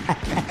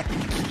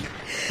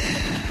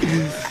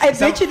 I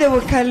bet you there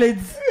were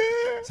colors.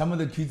 Some of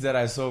the tweets that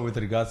I saw with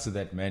regards to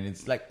that, man,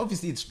 it's like,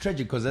 obviously it's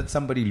tragic because that's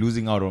somebody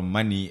losing out on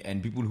money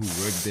and people who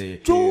work there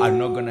are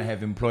not going to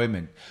have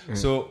employment.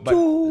 So,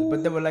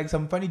 but there were like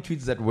some funny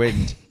tweets that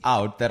went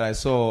out that I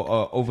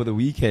saw over the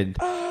weekend.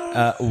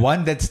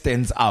 One that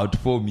stands out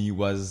for me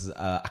was,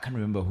 I can't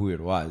remember who it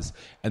was.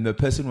 And the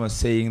person was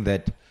saying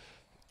that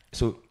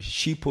So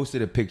she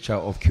posted a picture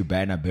of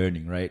Cubana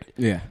burning, right?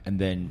 Yeah. And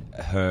then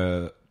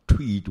her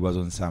tweet was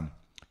on some.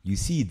 You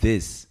see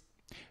this,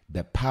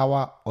 the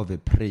power of a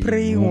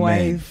praying woman.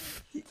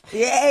 wife.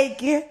 Yeah,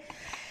 okay.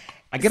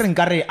 I get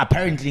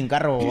apparently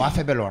wa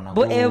febelona.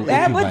 But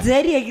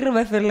Daddy,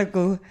 I feel like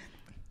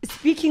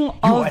speaking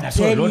of and I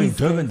saw a lot in daddies,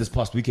 Durban this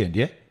past weekend,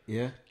 yeah?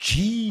 Yeah.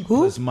 Gee,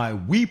 was my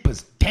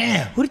weepers.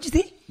 Damn. who did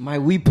you say? My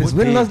weepers.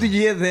 When last did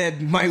you hear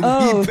that? My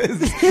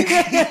weepers.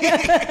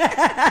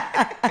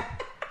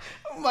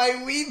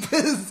 My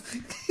weepers.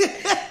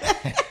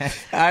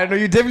 I don't know.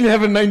 You definitely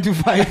have a 9 to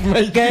 5,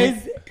 my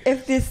Guys,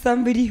 if there's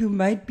somebody who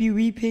might be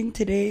weeping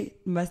today,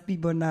 it must be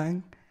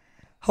Bonang.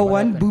 Her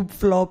one boob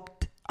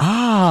flopped.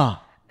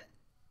 Ah.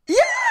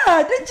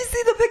 Yeah, didn't you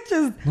see the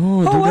pictures? No,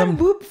 Her dude, one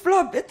boob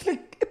flopped. It's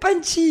like a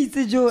punchy,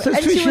 Sejo. So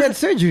And she had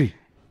surgery.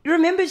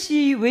 remember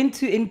she went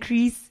to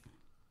increase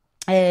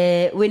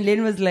when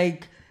Lenn was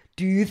like,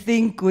 do you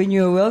think when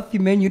you're a wealthy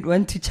man you'd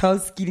want to chow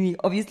skinny?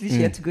 Obviously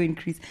she had to go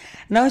increase.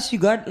 Now she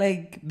got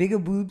like bigger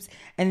boobs,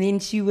 and then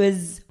she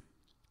was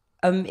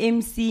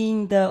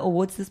emceeing the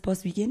awards this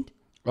past weekend.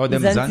 Oh, the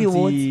Mzansi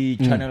Awards. Mzansi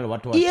channel,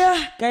 what?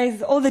 Yeah,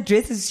 guys, all the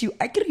dresses she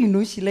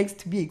likes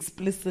to be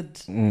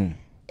explicit.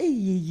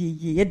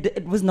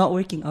 It was not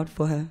working out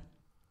for her.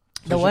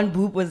 The one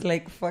boob was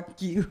like,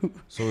 fuck you.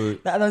 So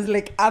The other was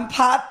like, I'm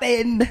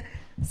popping.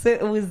 So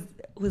it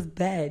was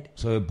bad.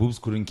 So her boobs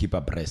couldn't keep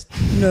her breast.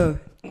 No,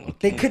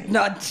 they could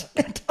not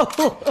at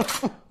all.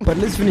 But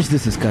let's finish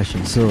this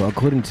discussion. So,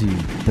 according to you,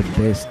 the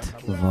best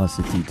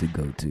varsity to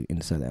go to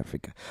in South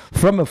Africa,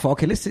 from afar.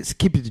 Okay, let's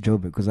keep it to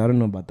Joburg because I don't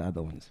know about the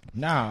other ones.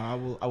 Nah,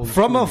 I will.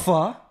 From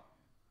afar,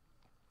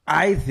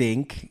 I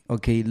think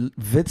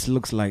Wits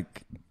looks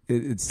like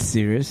it's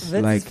serious.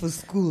 That's like for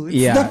school. It's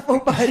yeah. not for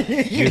party.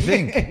 You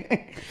think?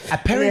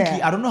 Apparently,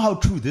 Yeah. I don't know how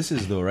true this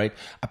is though, right?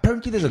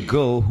 Apparently, there's a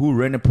girl who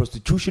ran a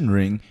prostitution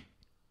ring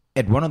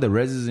at one of the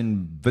reses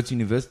in Wits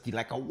University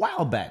like a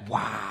while back.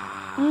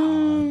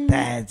 Wow,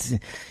 that's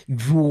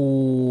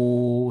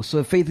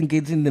so Faith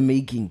gets in the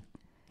making.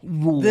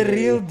 The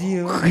real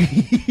deal.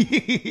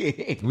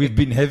 We've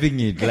been having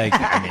it like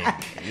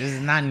this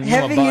is not new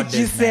Having about it,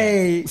 you this, man.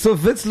 say. So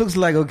Wits looks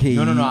like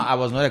No, I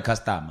was not a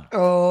customer.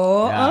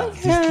 Oh, Yeah.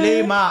 okay.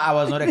 Disclaimer: I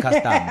was not a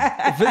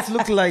customer. Wits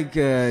looks like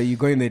you're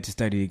going there to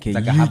study. Okay,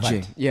 Like a UJ,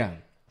 Harvard. yeah.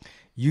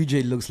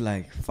 UJ looks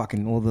like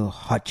fucking all the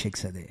hot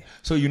chicks are there.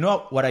 So you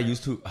know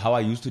how I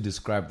used to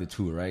describe the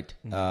two, right?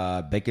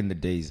 Back in the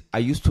days, I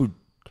used to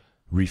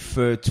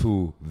refer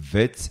to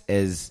Wits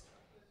as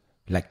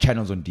like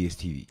channels on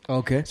DSTV.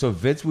 Okay. So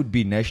Wits would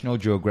be National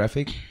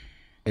Geographic,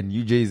 and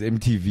UJ is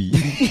MTV.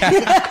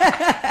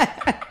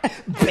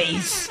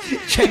 Base,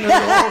 channel,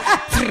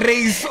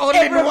 trace, all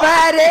in one.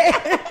 Everybody.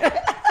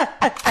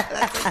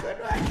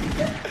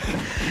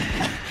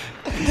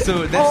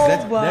 So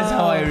that's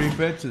how I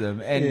refer to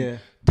them. And Yeah.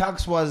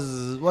 Tux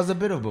was a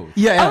bit of both.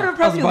 Yeah, I would have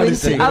probably about to went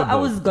say. to, I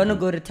was gonna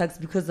go to Tux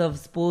because of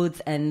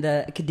sports and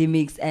the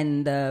academics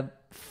and the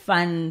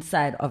fun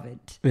side of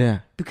it. Yeah,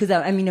 Because I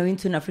went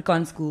to an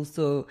Afrikaans school,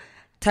 so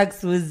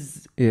Tux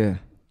was yeah,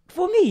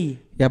 for me.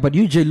 yeah. But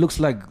UJ looks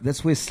like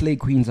that's where slay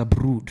queens are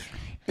brewed.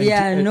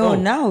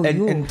 Now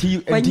And TUT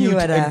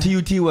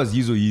was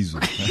Yizo Yizo.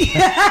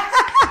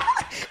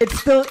 it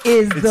still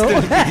is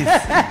though.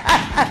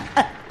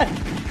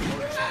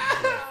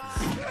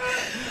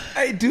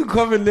 I do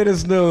come and let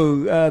us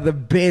know the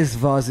best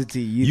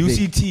varsity you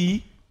think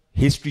UCT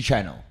History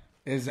Channel.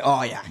 is.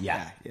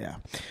 Yeah.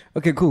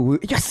 Okay, cool.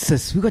 Yes,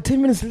 sis, we got 10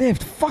 minutes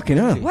left. Fucking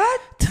hell.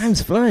 What?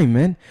 Time's flying,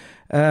 man.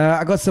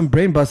 I got some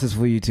brain busters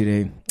for you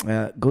today.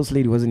 Ghost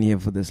Lady wasn't here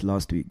for this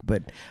last week,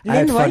 but I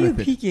had Then why are fun you with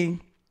it.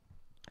 peeking?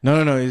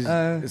 No.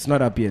 It's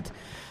not up yet.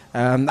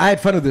 I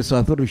had fun with this, so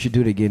I thought we should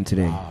do it again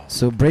today. Wow.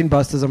 So, brain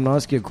busters, I'm gonna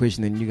ask you a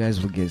question, and you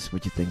guys will guess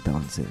what you think the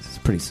answer is. It's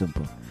pretty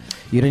simple.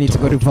 You don't need to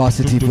go to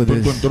varsity for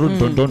this.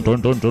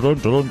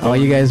 Are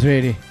you guys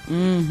ready?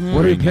 Mm-hmm.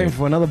 What are we playing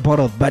for? Another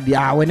bottle? But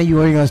yeah, when are you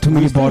wearing us too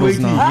many still bottles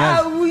waiting.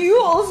 now?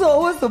 You also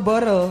owe us a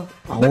bottle.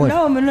 But what?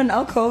 now I'm on an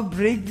alcohol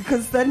break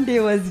because Sunday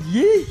was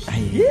yay.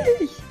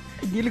 I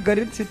nearly got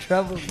into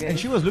trouble, And guys.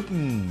 she was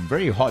looking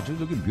very hot. She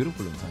was looking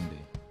beautiful on Sunday.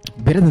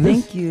 Better than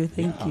this?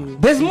 Thank you.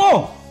 There's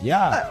more.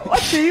 Yeah.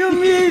 What do you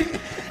mean?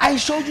 I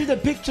showed you the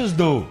pictures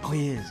though. Oh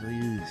yes.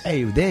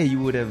 Hey, there you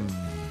would have.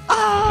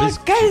 Guys,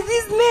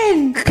 these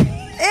men.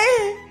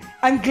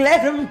 I'm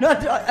glad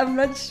I'm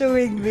not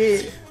showing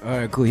there. All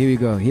right, cool. Here we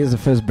go. Here's the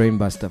first brain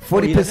buster.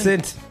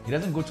 40%. He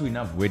doesn't go to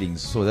enough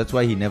weddings, so that's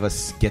why he never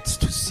gets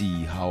to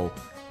see how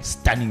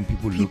stunning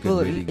people look at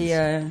weddings.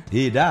 Yeah.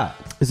 Hey, da.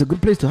 It's a good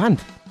place to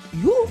hunt.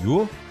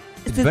 You?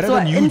 It's better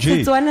Setswana- than in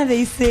UJ. Setswana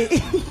they say.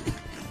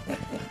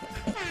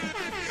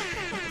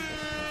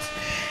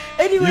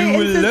 Anyway, You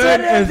will in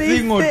learn Setswana a they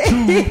thing or say-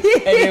 two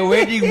at a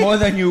wedding more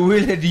than you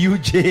will at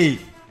UJ.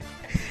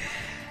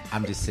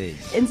 I'm just saying.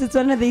 In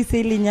Setswana they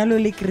say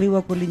lenyalo le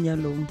kreiwa ko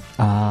lenyalong.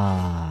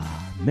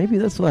 Maybe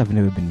that's why I've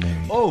never been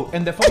married. Oh,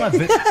 and the former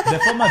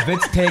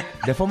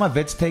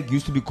vets tech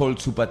used to be called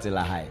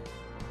Supatela High.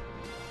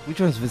 Which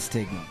one's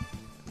Visteg now?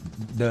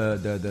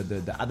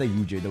 The other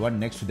UJ, the one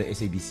next to the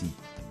SABC.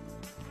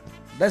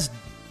 That's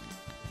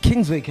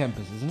Kingsway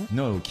campus, isn't it?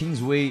 No,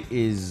 Kingsway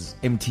is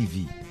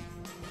MTV.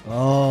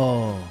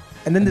 Oh.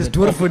 And then there's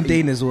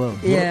Doorfontein as well.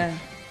 Yeah.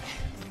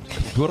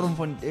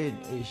 Doornfontein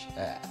is,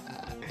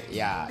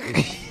 yeah.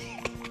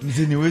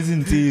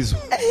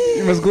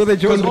 You must go there,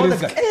 because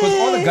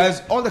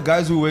all the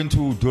guys who went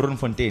to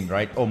Doornfontein,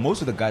 right? Or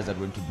most of the guys that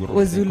went to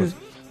Doornfontein,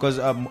 because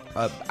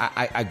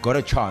I got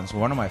a chance.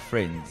 One of my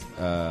friends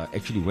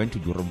actually went to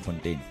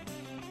Doornfontein,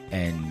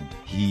 and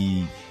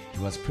he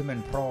was prim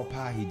and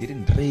proper. He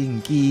didn't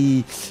drink,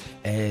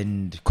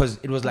 and because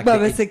it was like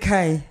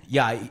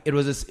yeah, it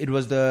was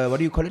the, what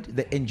do you call it?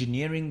 The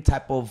engineering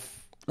type of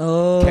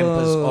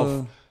campus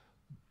of.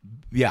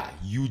 Yeah,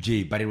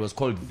 UJ, but it was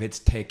called Vets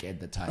Tech at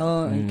the time.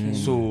 Oh, okay.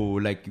 So,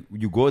 like,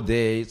 you go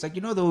there, it's like,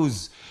 you know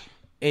those...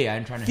 Hey, I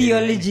ain't trying to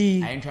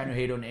theology. I ain't trying to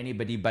hate on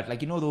anybody, but,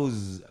 like, you know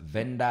those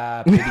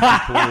vendor people...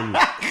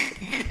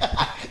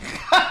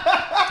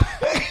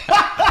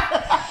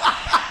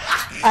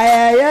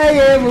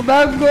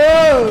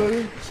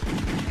 Mubango!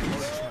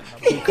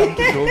 You come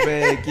to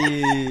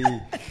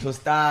Dobeki, to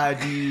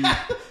study...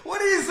 What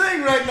are you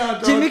saying right now,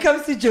 John? Jimmy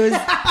comes to Joe's.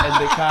 And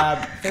they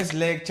come, first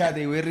lecture,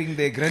 they wearing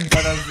their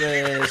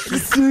grandfather's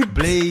suit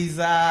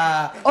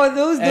blazer. Oh,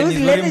 those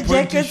leather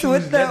jackets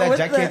with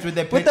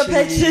the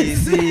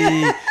patches.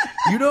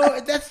 You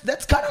know,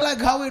 that's kind of like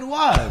how it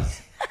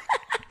was.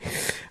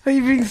 Are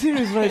you being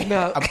serious right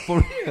now? I'm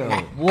for real.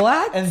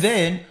 What? And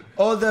then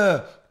all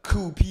the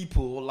cool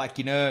people,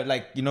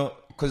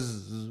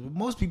 because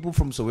most people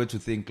from Soweto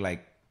think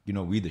like, you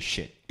know, we the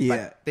shit. Yeah.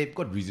 But they've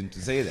got reason to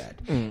say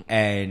that.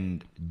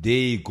 And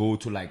they go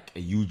to like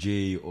a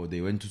UJ or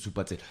they went to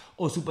Supatela.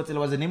 Oh, Supatela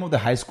was the name of the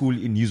high school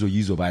in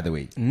Yizo, by the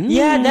way.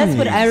 Yeah, that's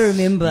what I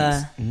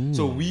remember. Yes.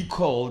 So we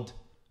called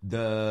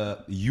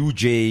the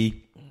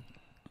UJ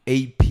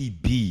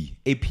APB.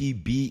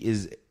 APB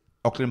is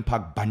Auckland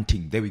Park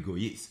Bunting. There we go.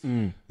 Yes.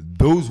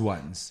 Those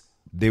ones,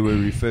 they were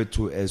referred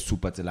to as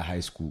Supatela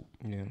High School.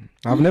 Yeah.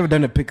 I've never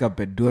done a pickup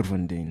at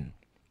Doorfontein.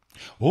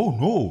 Oh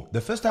no!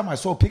 The first time I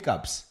saw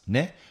pickups,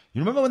 you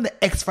remember when the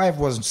X5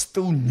 was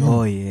still new?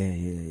 Oh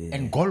yeah.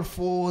 And Golf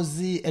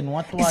 4Z and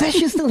what? Is that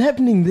shit still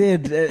happening there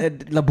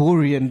at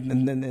Labori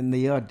and the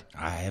yard?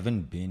 I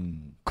haven't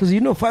been. Because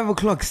 5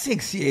 o'clock,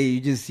 6, you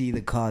just see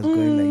the cars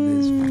going like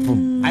this.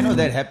 I know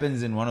that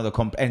happens in one of the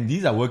and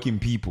these are working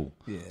people.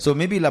 Yeah. So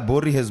maybe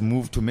Labori has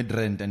moved to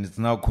Midrand and it's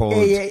now called.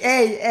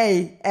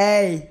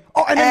 Hey.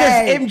 Oh, and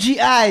then there's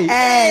MGI.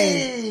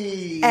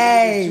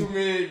 Hey. Too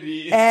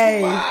many.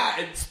 Hey.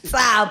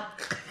 Stop.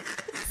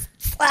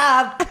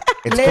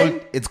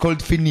 It's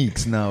called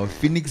Phoenix now.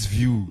 Phoenix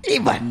View.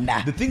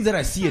 The things that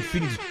I see at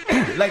Phoenix,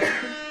 like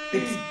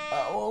it's.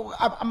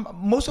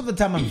 Most of the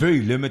time, I'm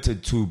very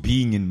limited to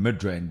being in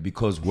Midrand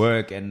because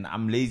work, and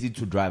I'm lazy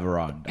to drive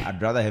around.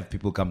 I'd rather have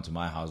people come to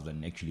my house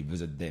than actually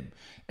visit them,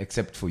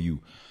 except for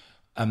you.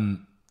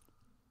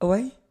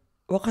 Why?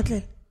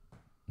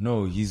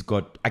 No, he's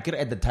got.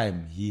 At the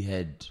time, he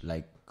had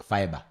like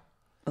fiber.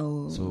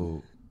 Oh.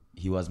 So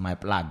he was my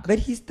plug. But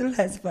he still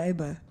has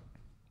fiber.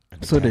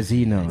 So does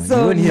he now.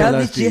 So now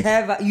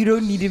that you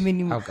don't need him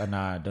anymore.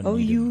 I don't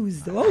need him.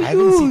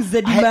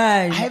 The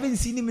demand. I haven't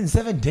seen him in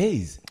 7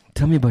 days.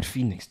 Tell me about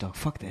Phoenix, dog.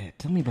 Fuck that.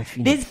 Tell me about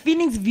Phoenix. There's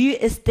Phoenix View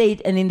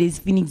Estate and then there's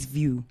Phoenix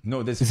View.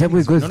 No, there's. Is that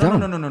where it goes down?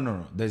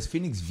 No. There's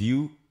Phoenix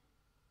View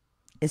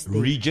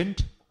Estate.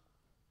 Regent.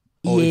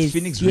 It's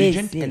Phoenix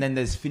Regent, and then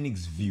there's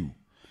Phoenix View.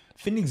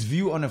 Phoenix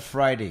View on a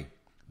Friday,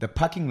 the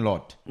parking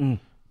lot. Do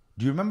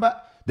you remember?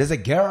 There's a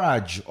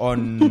garage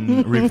on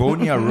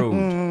Rivonia Road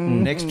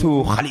next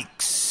to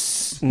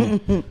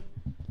Khalix,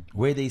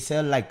 where they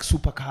sell like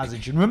supercars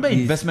and shit. Remember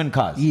investment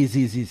cars?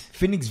 Yes.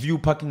 Phoenix View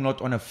parking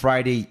lot on a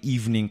Friday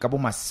evening,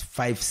 Kabomas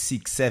 5,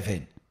 6,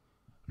 7.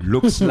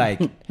 Looks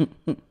like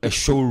a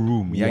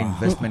showroom,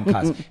 investment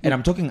cars. And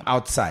I'm talking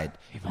outside,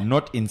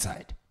 not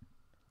inside.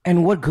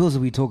 And what girls are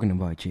we talking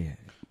about here?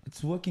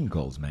 It's working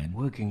girls, man.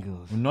 Working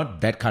girls. Not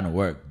that kind of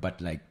work,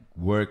 but like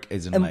work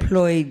as in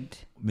employed.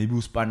 Like maybe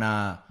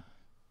uspana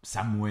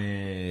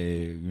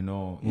somewhere,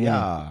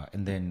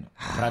 and then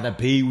rather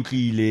pay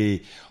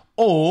utlile.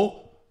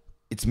 Or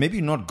it's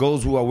maybe not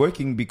girls who are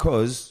working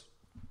because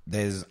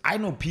I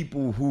know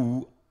people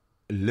who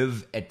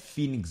live at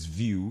Phoenix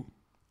View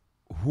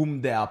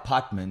whom their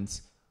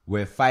apartments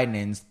were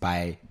financed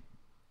by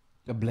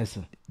a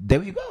blesser. There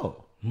we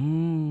go.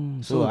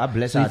 So I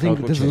bless her. You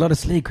think there's a lot of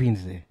slave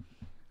queens there?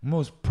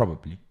 Most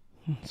probably.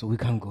 So we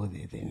can't go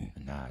there then.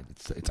 Nah,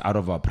 it's out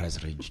of our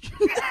price range.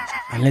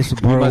 Unless we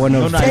borrow one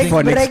of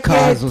Phonics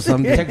cars or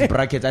something. Tax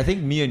brackets. I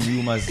think me and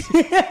you must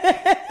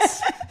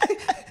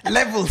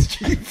levels,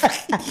 chief.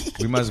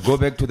 We must go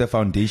back to the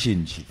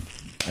foundation, chief,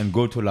 and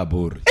go to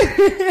Labor.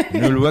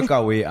 We'll work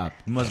our way up.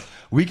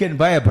 We can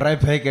buy a braai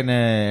pack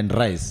and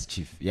rice,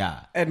 chief.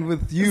 Yeah. And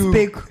with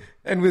you.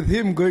 And with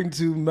him going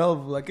to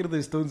Melville, like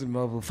the stones in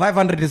Melville,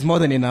 500 is more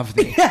than enough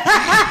there.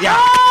 Yeah.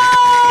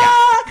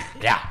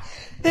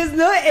 There's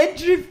no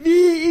entry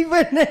fee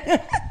even.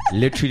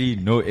 Literally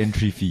no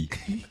entry fee.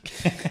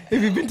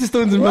 Have you been to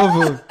Stones in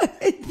Melville?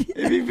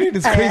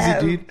 It's crazy,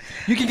 dude.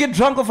 You can get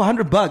drunk off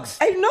 $100.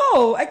 I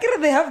know. I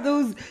get they have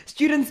those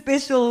student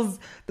specials,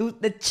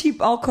 the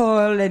cheap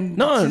alcohol and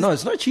No,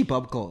 it's not cheap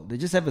alcohol. They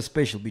just have a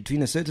special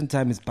between a certain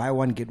time. It's buy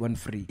one get one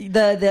free.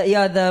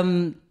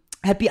 The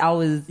happy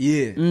hours.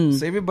 Yeah.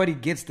 So everybody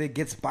gets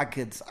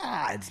buckets.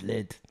 It's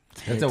lit.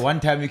 That's the one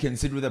time you can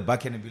sit with a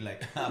bucket and be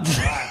like, I'm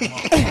alright.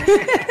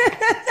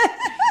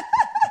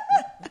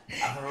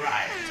 I'm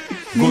alright.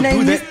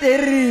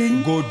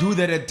 Go do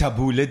that at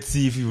Taboo. Let's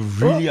see if you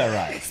really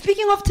arrive.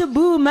 Speaking of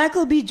Taboo,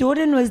 Michael B.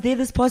 Jordan was there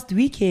this past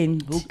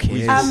weekend. Who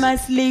cares?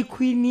 Amasle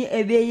Queenie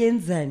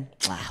Ebeyenzan.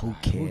 Who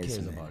cares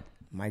about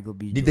Michael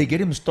B. Jordan? Did they get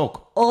him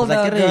stock? All the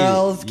Like,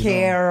 girls you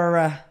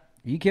care.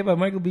 You care about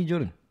Michael B.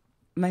 Jordan?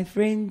 My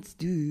friends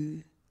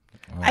do.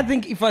 I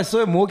think if I saw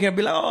him walking, I'd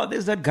be like, oh,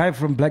 there's that guy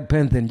from Black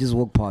Panther, and just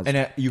walk past.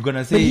 And you're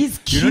gonna say, he's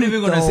you're not cute,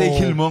 even gonna say though.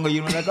 Killmonger.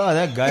 You're like, oh,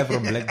 that guy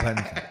from Black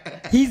Panther.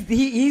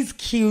 He's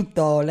cute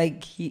though.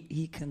 Like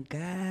he can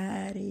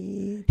got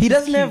it. He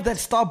doesn't have that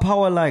star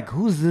power like,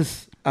 who's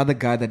this other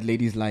guy that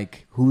ladies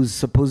like, who's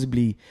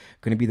supposedly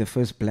going to be the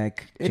first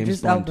black James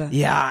Idris Bond? Elba.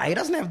 Yeah, he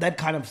doesn't have that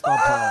kind of star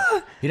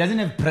power. He doesn't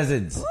have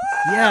presence.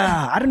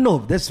 Yeah, I don't know.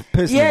 That's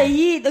personal. Yeah,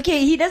 he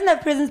doesn't have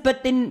presence,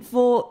 but then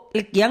for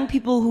like young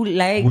people who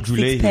like Would you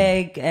lay six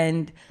pack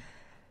and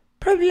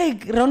probably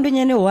like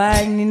Rondonyane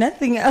one,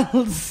 nothing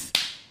else.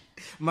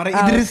 Mara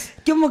Idris.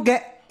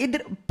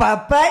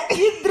 Papa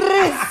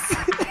Idris.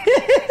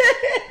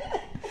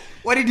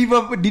 What did he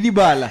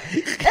bala?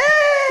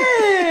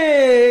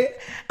 Hey!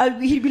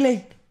 He'd be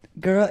like,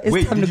 girl, it's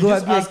Wait, time did to you go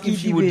just out ask if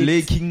she would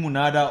lay King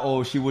Munada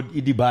or she would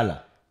Idibala?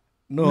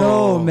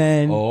 No,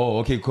 man. Oh,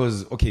 okay,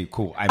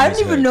 cool. I don't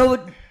even know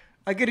what.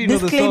 I get you know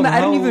the Disclaimer: song,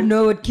 I don't how- even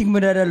know what King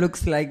Monada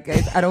looks like,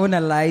 guys. I don't want to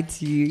lie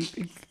to you.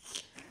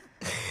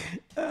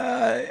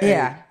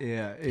 Yeah.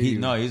 Yeah.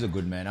 He's a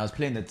good man. I was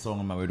playing that song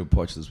on my way to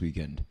Porch this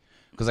weekend.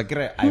 Because I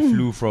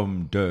flew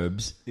from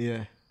Derbs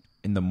Yeah.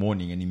 in the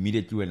morning, and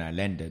immediately when I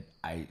landed,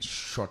 I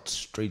shot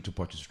straight to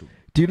Potchefstroom.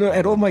 Do you know,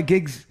 at all my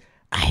gigs,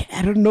 I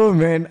don't know,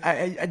 man.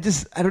 I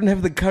don't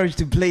have the courage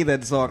to play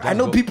that song. I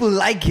know people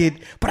like it,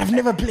 but I've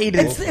never played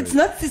it. It's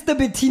not Sister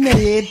Bettina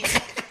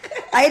yet.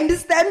 I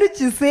understand what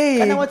you're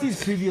saying. What's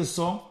his previous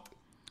song?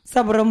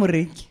 Sabra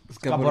Mureki.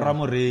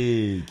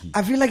 Kaboramoreki.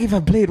 I feel like if I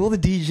play it, all the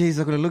DJs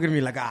are going to look at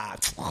me like, I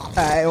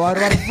want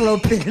to flow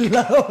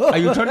pillow. Are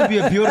you trying to be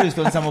a purist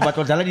on some of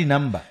the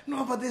number?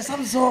 No, but there's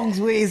some songs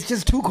where it's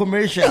just too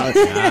commercial. No,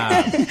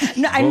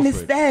 I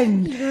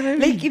understand. You know what I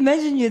mean? Like,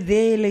 imagine you're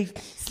there, like,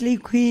 slay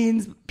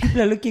queens,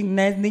 people are looking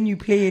nice, and then you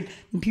play it,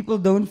 and people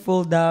don't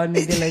fall down,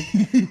 and they're like,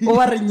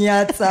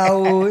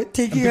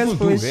 taking us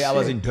for a shit. I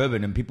was in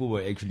Durban, and people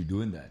were actually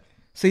doing that.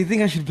 So you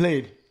think I should play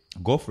it?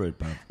 Go for it,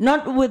 man.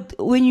 Not with,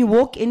 when you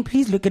walk in,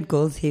 please look at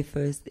girls' hair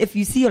first. If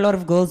you see a lot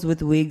of girls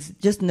with wigs,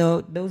 just know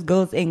those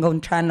girls ain't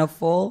gonna try to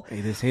fall. Hey,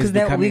 this hair's because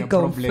that becoming wig a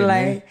gonna problem, fly.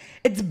 eh?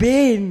 It's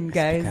been,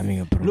 guys. Becoming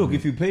a problem. Look,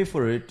 if you pay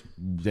for it,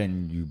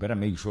 then you better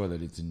make sure that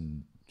it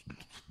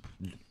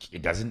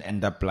doesn't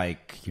end up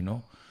like,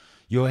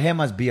 your hair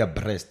must be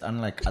abreast,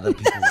 unlike other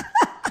people.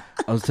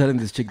 I was telling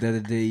this chick the other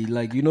day,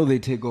 like, they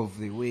take off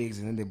their wigs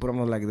and then they put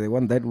them on like they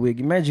want that wig.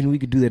 Imagine we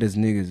could do that as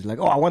niggas. Like,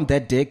 I want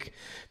that dick,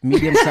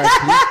 medium size,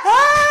 please.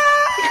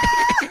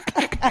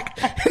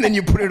 And then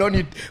you put it on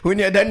you. When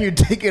you're done, you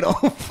take it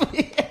off.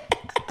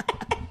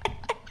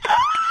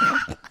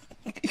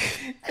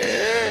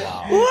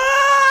 Wow.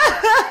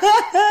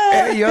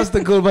 Hey, you asked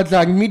the girl, but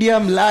like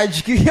medium,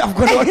 large. I've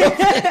got all of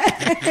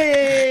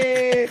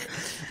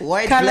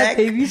white, Color, black.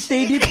 baby,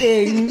 shady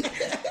thing.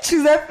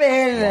 Choose a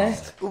pen.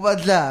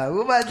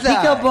 Ubadla.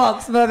 Pick a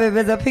box, my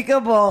baby. Pick a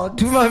box.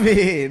 To my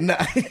man.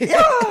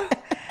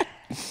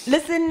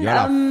 Listen, You're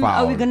not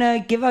are we foul. gonna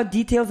give out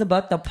details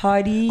about the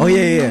party? Oh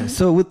yeah.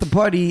 So with the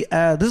party,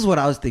 this is what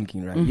I was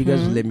thinking, right? You guys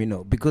will let me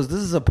know, because this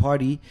is a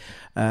party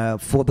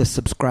for the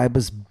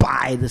subscribers,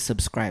 by the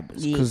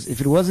subscribers. Because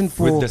if it wasn't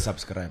for With the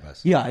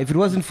subscribers. if it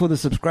wasn't for the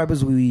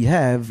subscribers we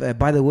have,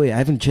 by the way, I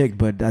haven't checked,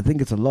 but I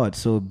think it's a lot.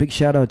 So big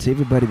shout out to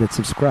everybody that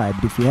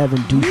subscribed. If you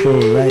haven't, do so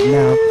right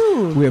now.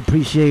 We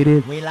appreciate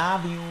it. We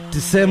love you.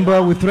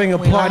 December, we're throwing a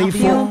party love for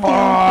you.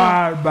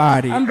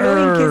 everybody. I'm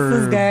blowing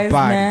kisses, guys,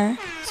 Everybody. man.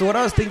 So what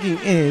I was thinking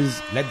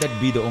is, Let that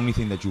be the only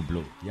thing that you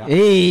blow. Yeah.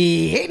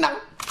 hey now.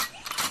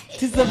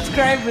 To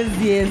subscribers,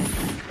 yes.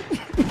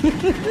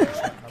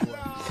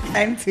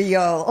 And to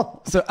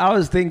y'all. So I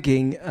was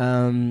thinking,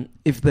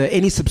 if there are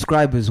any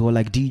subscribers who are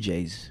like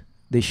DJs,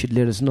 they should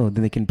let us know.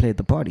 Then they can play at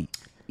the party.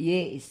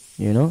 Yes.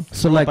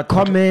 So like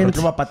comment.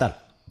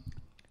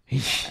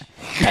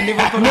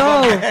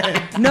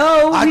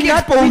 No, I we're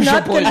get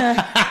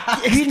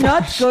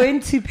not going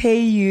to pay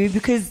you,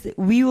 because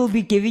we will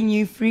be giving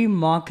you free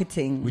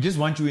marketing. We just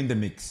want you in the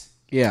mix.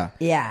 Yeah.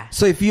 Yeah.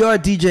 So if you're a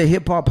DJ,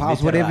 hip hop,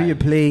 house, whatever you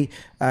play,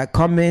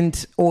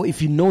 comment, or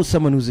if you know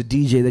someone who's a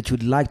DJ that you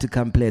would like to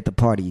come play at the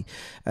party.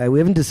 We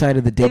haven't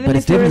decided the date, Even but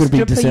if it's you're a definitely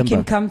going to be stripper, you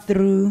December. can come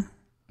through.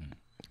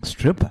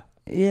 Stripper?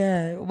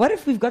 Yeah. What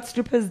if we've got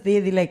strippers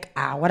there? They're like,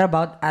 what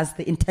about us,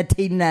 the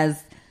entertainers?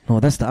 No,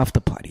 that's the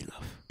after party,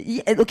 love.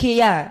 Yeah, okay,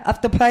 yeah.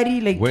 After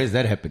party, like. Where is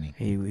that happening?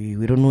 Hey,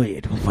 we don't know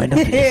yet. We'll find out.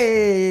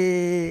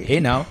 Hey. Hey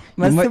now.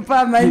 You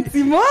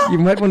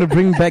might want to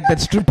bring back that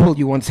strip pole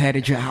you once had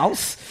at your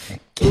house.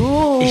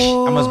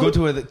 Ooh. I must go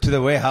to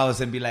the warehouse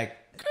and be like,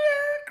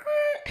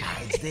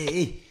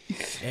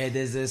 it's there.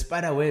 There's a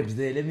spider webs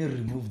there. Let me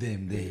remove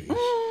them there.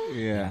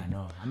 Yeah.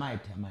 No, I might.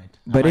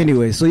 But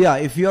anyway, so yeah,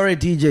 if you're a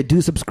DJ,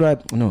 do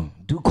subscribe. No,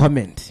 do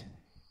comment.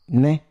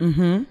 Ne?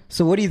 Mm-hmm.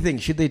 So what do you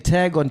think? Should they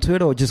tag on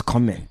Twitter or just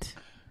comment?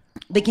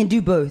 They can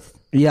do both.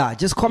 Yeah,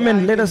 just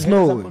comment. Let us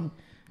know.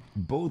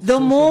 Both. The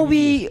more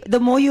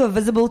you are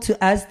visible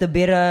to us, the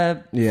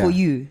better Yeah. for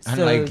you. So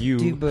Unlike you.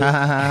 do both.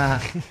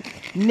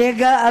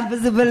 Nigga, I'm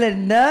visible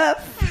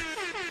enough.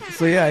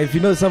 So yeah, if you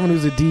know someone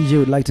who's a DJ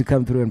would like to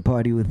come through and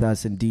party with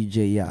us and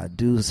DJ, yeah,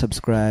 do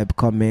subscribe,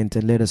 comment,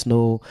 and let us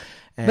know.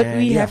 But And,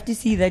 we yeah. have to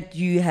see that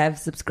you have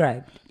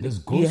subscribed. There's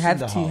You ghosts have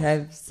in the to house. have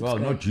Well,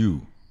 subscribed. not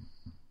you.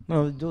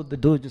 No, the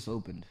door just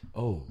opened.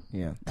 Oh,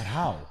 Yeah. but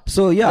how?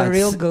 So yeah, The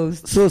real it's-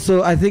 ghost.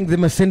 So I think they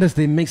must send us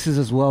their mixes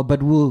as well,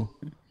 but we'll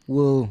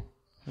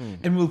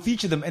And we'll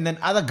feature them, and then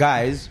other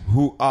guys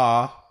who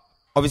are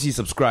obviously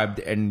subscribed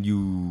and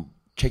you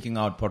checking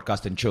out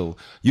Podcast and Chill,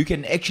 you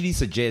can actually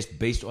suggest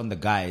based on the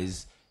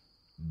guys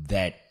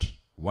that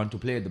want to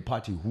play at the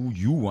party who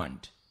you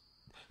want.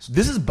 So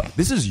this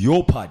is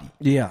your party.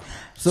 yeah.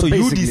 So you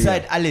basically,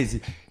 decide, Alice,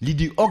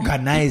 the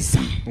organizer.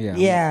 Yeah.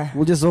 Yeah.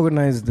 We'll just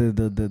organize the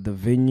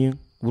venue.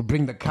 We'll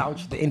bring the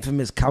couch, the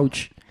infamous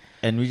couch.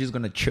 And we're just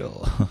gonna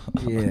chill.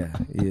 Yeah.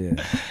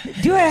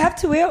 Do I have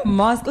to wear a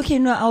mask? Okay,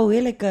 no, I'll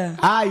wear like a.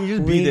 You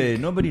just be Wink. there.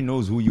 Nobody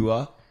knows who you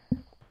are.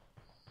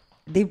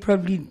 They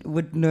probably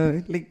would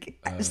know. Like,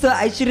 so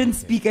I shouldn't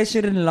speak. I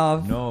shouldn't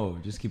laugh. No,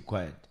 just keep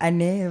quiet. I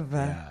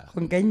never.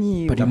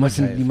 Yeah. But you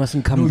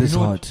mustn't come No, this you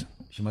know hard. what?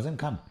 She mustn't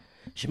come.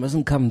 She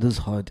mustn't come this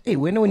hard. Hey,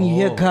 when you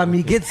hear come,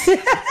 he gets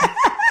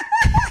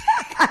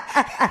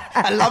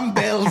alarm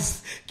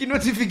bells,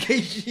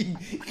 notification.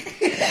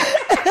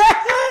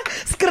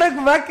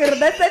 Skrakbakker.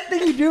 That's that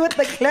thing you do with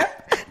the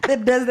clap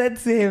that does that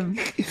to him.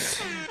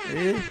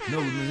 No,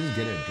 we must just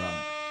get her drunk.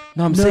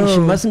 No, I'm saying she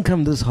mustn't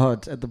come this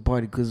hard at the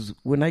party because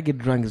when I get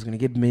drunk, it's gonna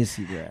get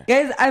messy, bro.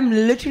 Guys, I'm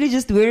literally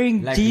just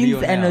wearing Like jeans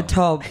Leo and now. a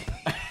top.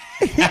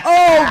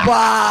 Oh,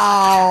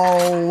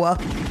 wow.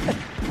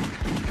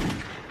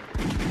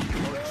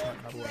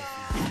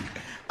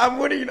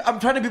 I'm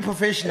trying to be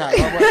professional.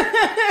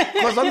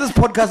 Because on this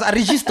podcast, I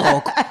register.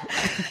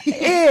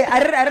 Hey,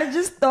 I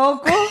just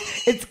talk.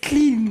 It's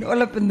clean all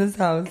up in this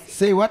house.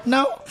 Say what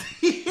now?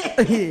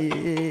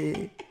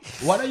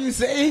 What are you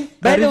saying?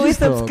 By the way,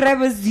 register.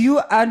 subscribers, you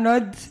are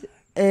not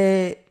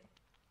part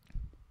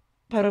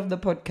of the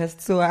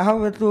podcast. So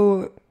how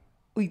about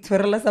we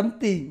twirl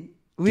something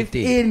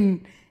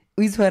within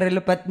we twirl,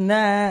 but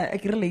nah, I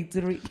can relate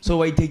to it.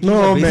 So I take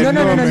No, you man.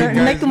 No. man,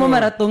 Like guys, to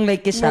marathon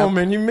like a No, sharp.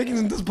 man, you're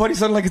making this party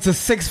sound like it's a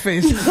sex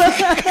fest.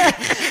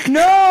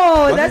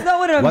 No, that's not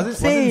what I'm Wasn't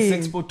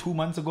saying. Sexpo 2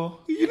 months ago?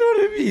 You know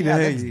what I mean? Yeah,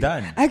 Hey. that's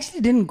done. I actually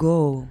didn't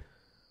go.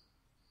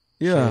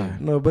 Yeah,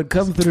 no, but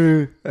come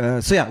through.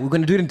 So yeah, we're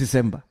gonna do it in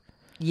December.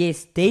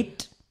 Yes,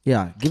 date.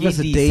 Yeah, give us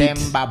a date.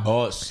 December,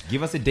 boss.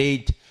 Give us a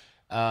date.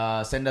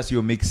 Send us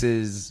your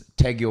mixes.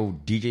 Tag your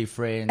DJ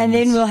friends. And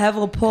then we'll have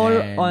a poll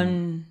And-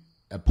 on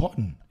a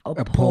porn.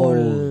 a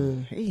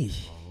poll. Hey.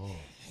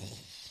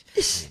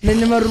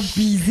 Lenn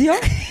busy.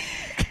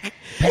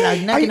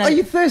 Are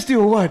you thirsty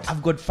or what?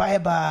 I've got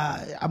fiber.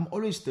 I'm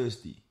always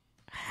thirsty.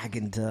 I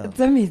can tell.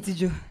 Tell me,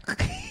 did you?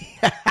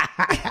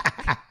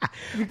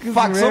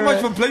 Fuck, so much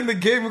for playing the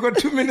game. We've got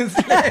 2 minutes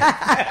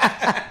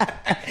left.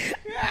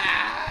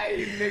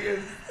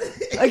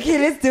 Okay,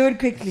 let's do it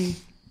quickly.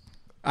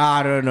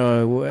 I don't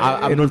know.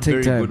 I'm It'll not take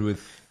very time. good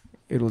with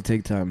It'll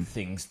take time.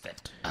 things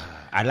that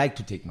I like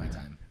to take my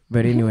time.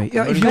 But anyway,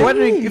 yeah, if not- you're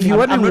wondering, if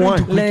you're I'm wondering not why,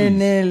 into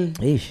Lionel.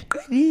 Ish.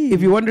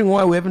 If you're wondering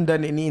why we haven't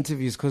done any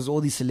interviews, because all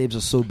these celebs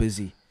are so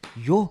busy.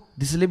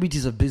 The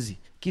celebrities are busy.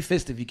 Keep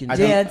festive, you can. Are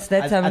tell. Yeah, it's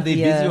that time Are of they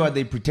year. busy or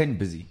they pretend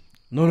busy?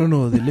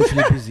 No, they're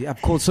literally busy. I've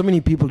called so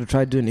many people to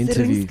try to do an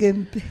interview.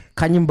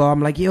 Kanyimba,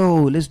 I'm like,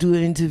 yo, let's do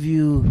an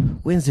interview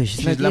Wednesday.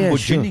 She's She's like, yeah,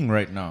 sure. Lamborghini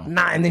right now.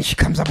 Nah, and then she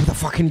comes up with a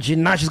fucking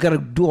gin. Now she's got to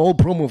do a whole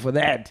promo for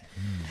that.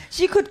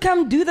 She could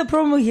come do the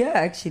promo here,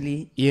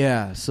 actually.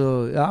 Yeah,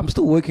 so I'm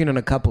still working on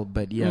a couple,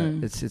 but yeah,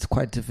 it's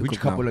quite difficult. Which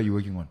couple now. are you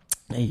working on?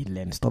 Hey,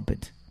 Len, stop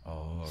it.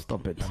 Oh,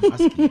 Stop it. I'm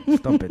asking.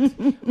 Stop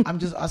it. I'm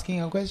just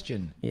asking a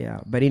question. Yeah,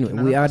 but anyway, Can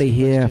I we not out of ask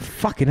you a here. question?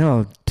 Fucking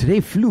hell. Today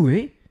flew,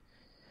 eh?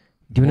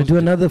 Do you want to do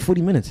another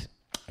 40 minutes?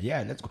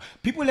 Yeah, let's go.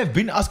 People have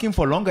been asking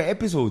for longer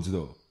episodes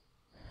though.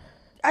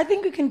 I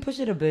think we can push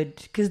it a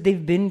bit because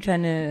they've been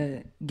trying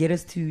to get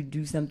us to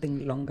do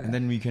something longer. And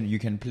then you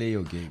can play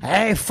your game.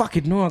 Hey, fuck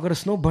it. No, I got a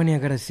snow bunny I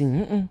got to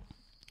sing.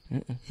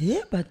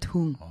 Yeah, but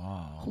who?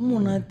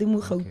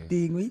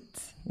 Wait.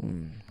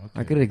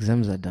 I got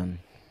exams are done.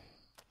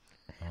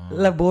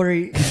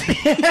 Labori.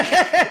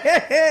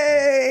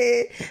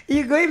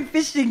 You're going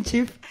fishing,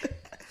 Chief.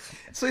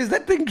 So is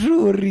that thing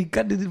true or you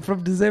cut it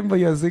from December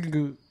you're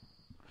single?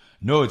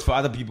 No, it's for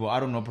other people. I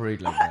don't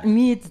operate like that.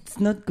 Me, it's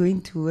not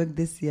going to work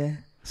this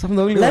year. So I'm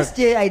the only Last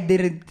year I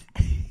didn't.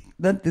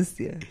 Not this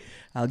year. one.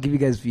 I'll give you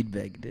guys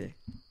feedback there.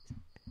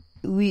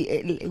 We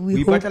hope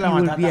you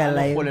will be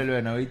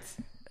alive.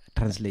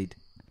 Translate.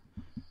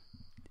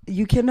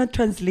 You cannot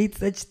translate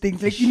such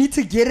things. Like, you need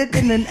to get it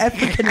in an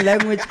African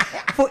language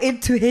for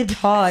it to hit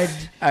hard.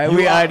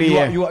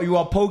 You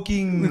are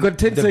poking. We got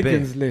 10 the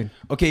seconds, bear. Lenn.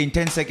 Okay, in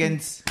 10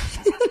 seconds.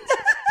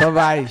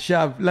 Bye-bye.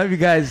 Sharp. Love you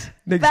guys.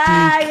 Next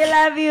Bye. week. We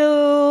love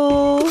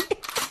you.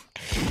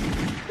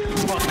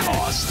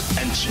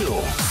 Podcast and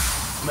chill.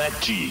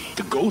 MacG,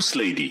 the Ghost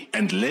Lady,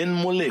 and Lenn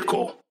Moleko.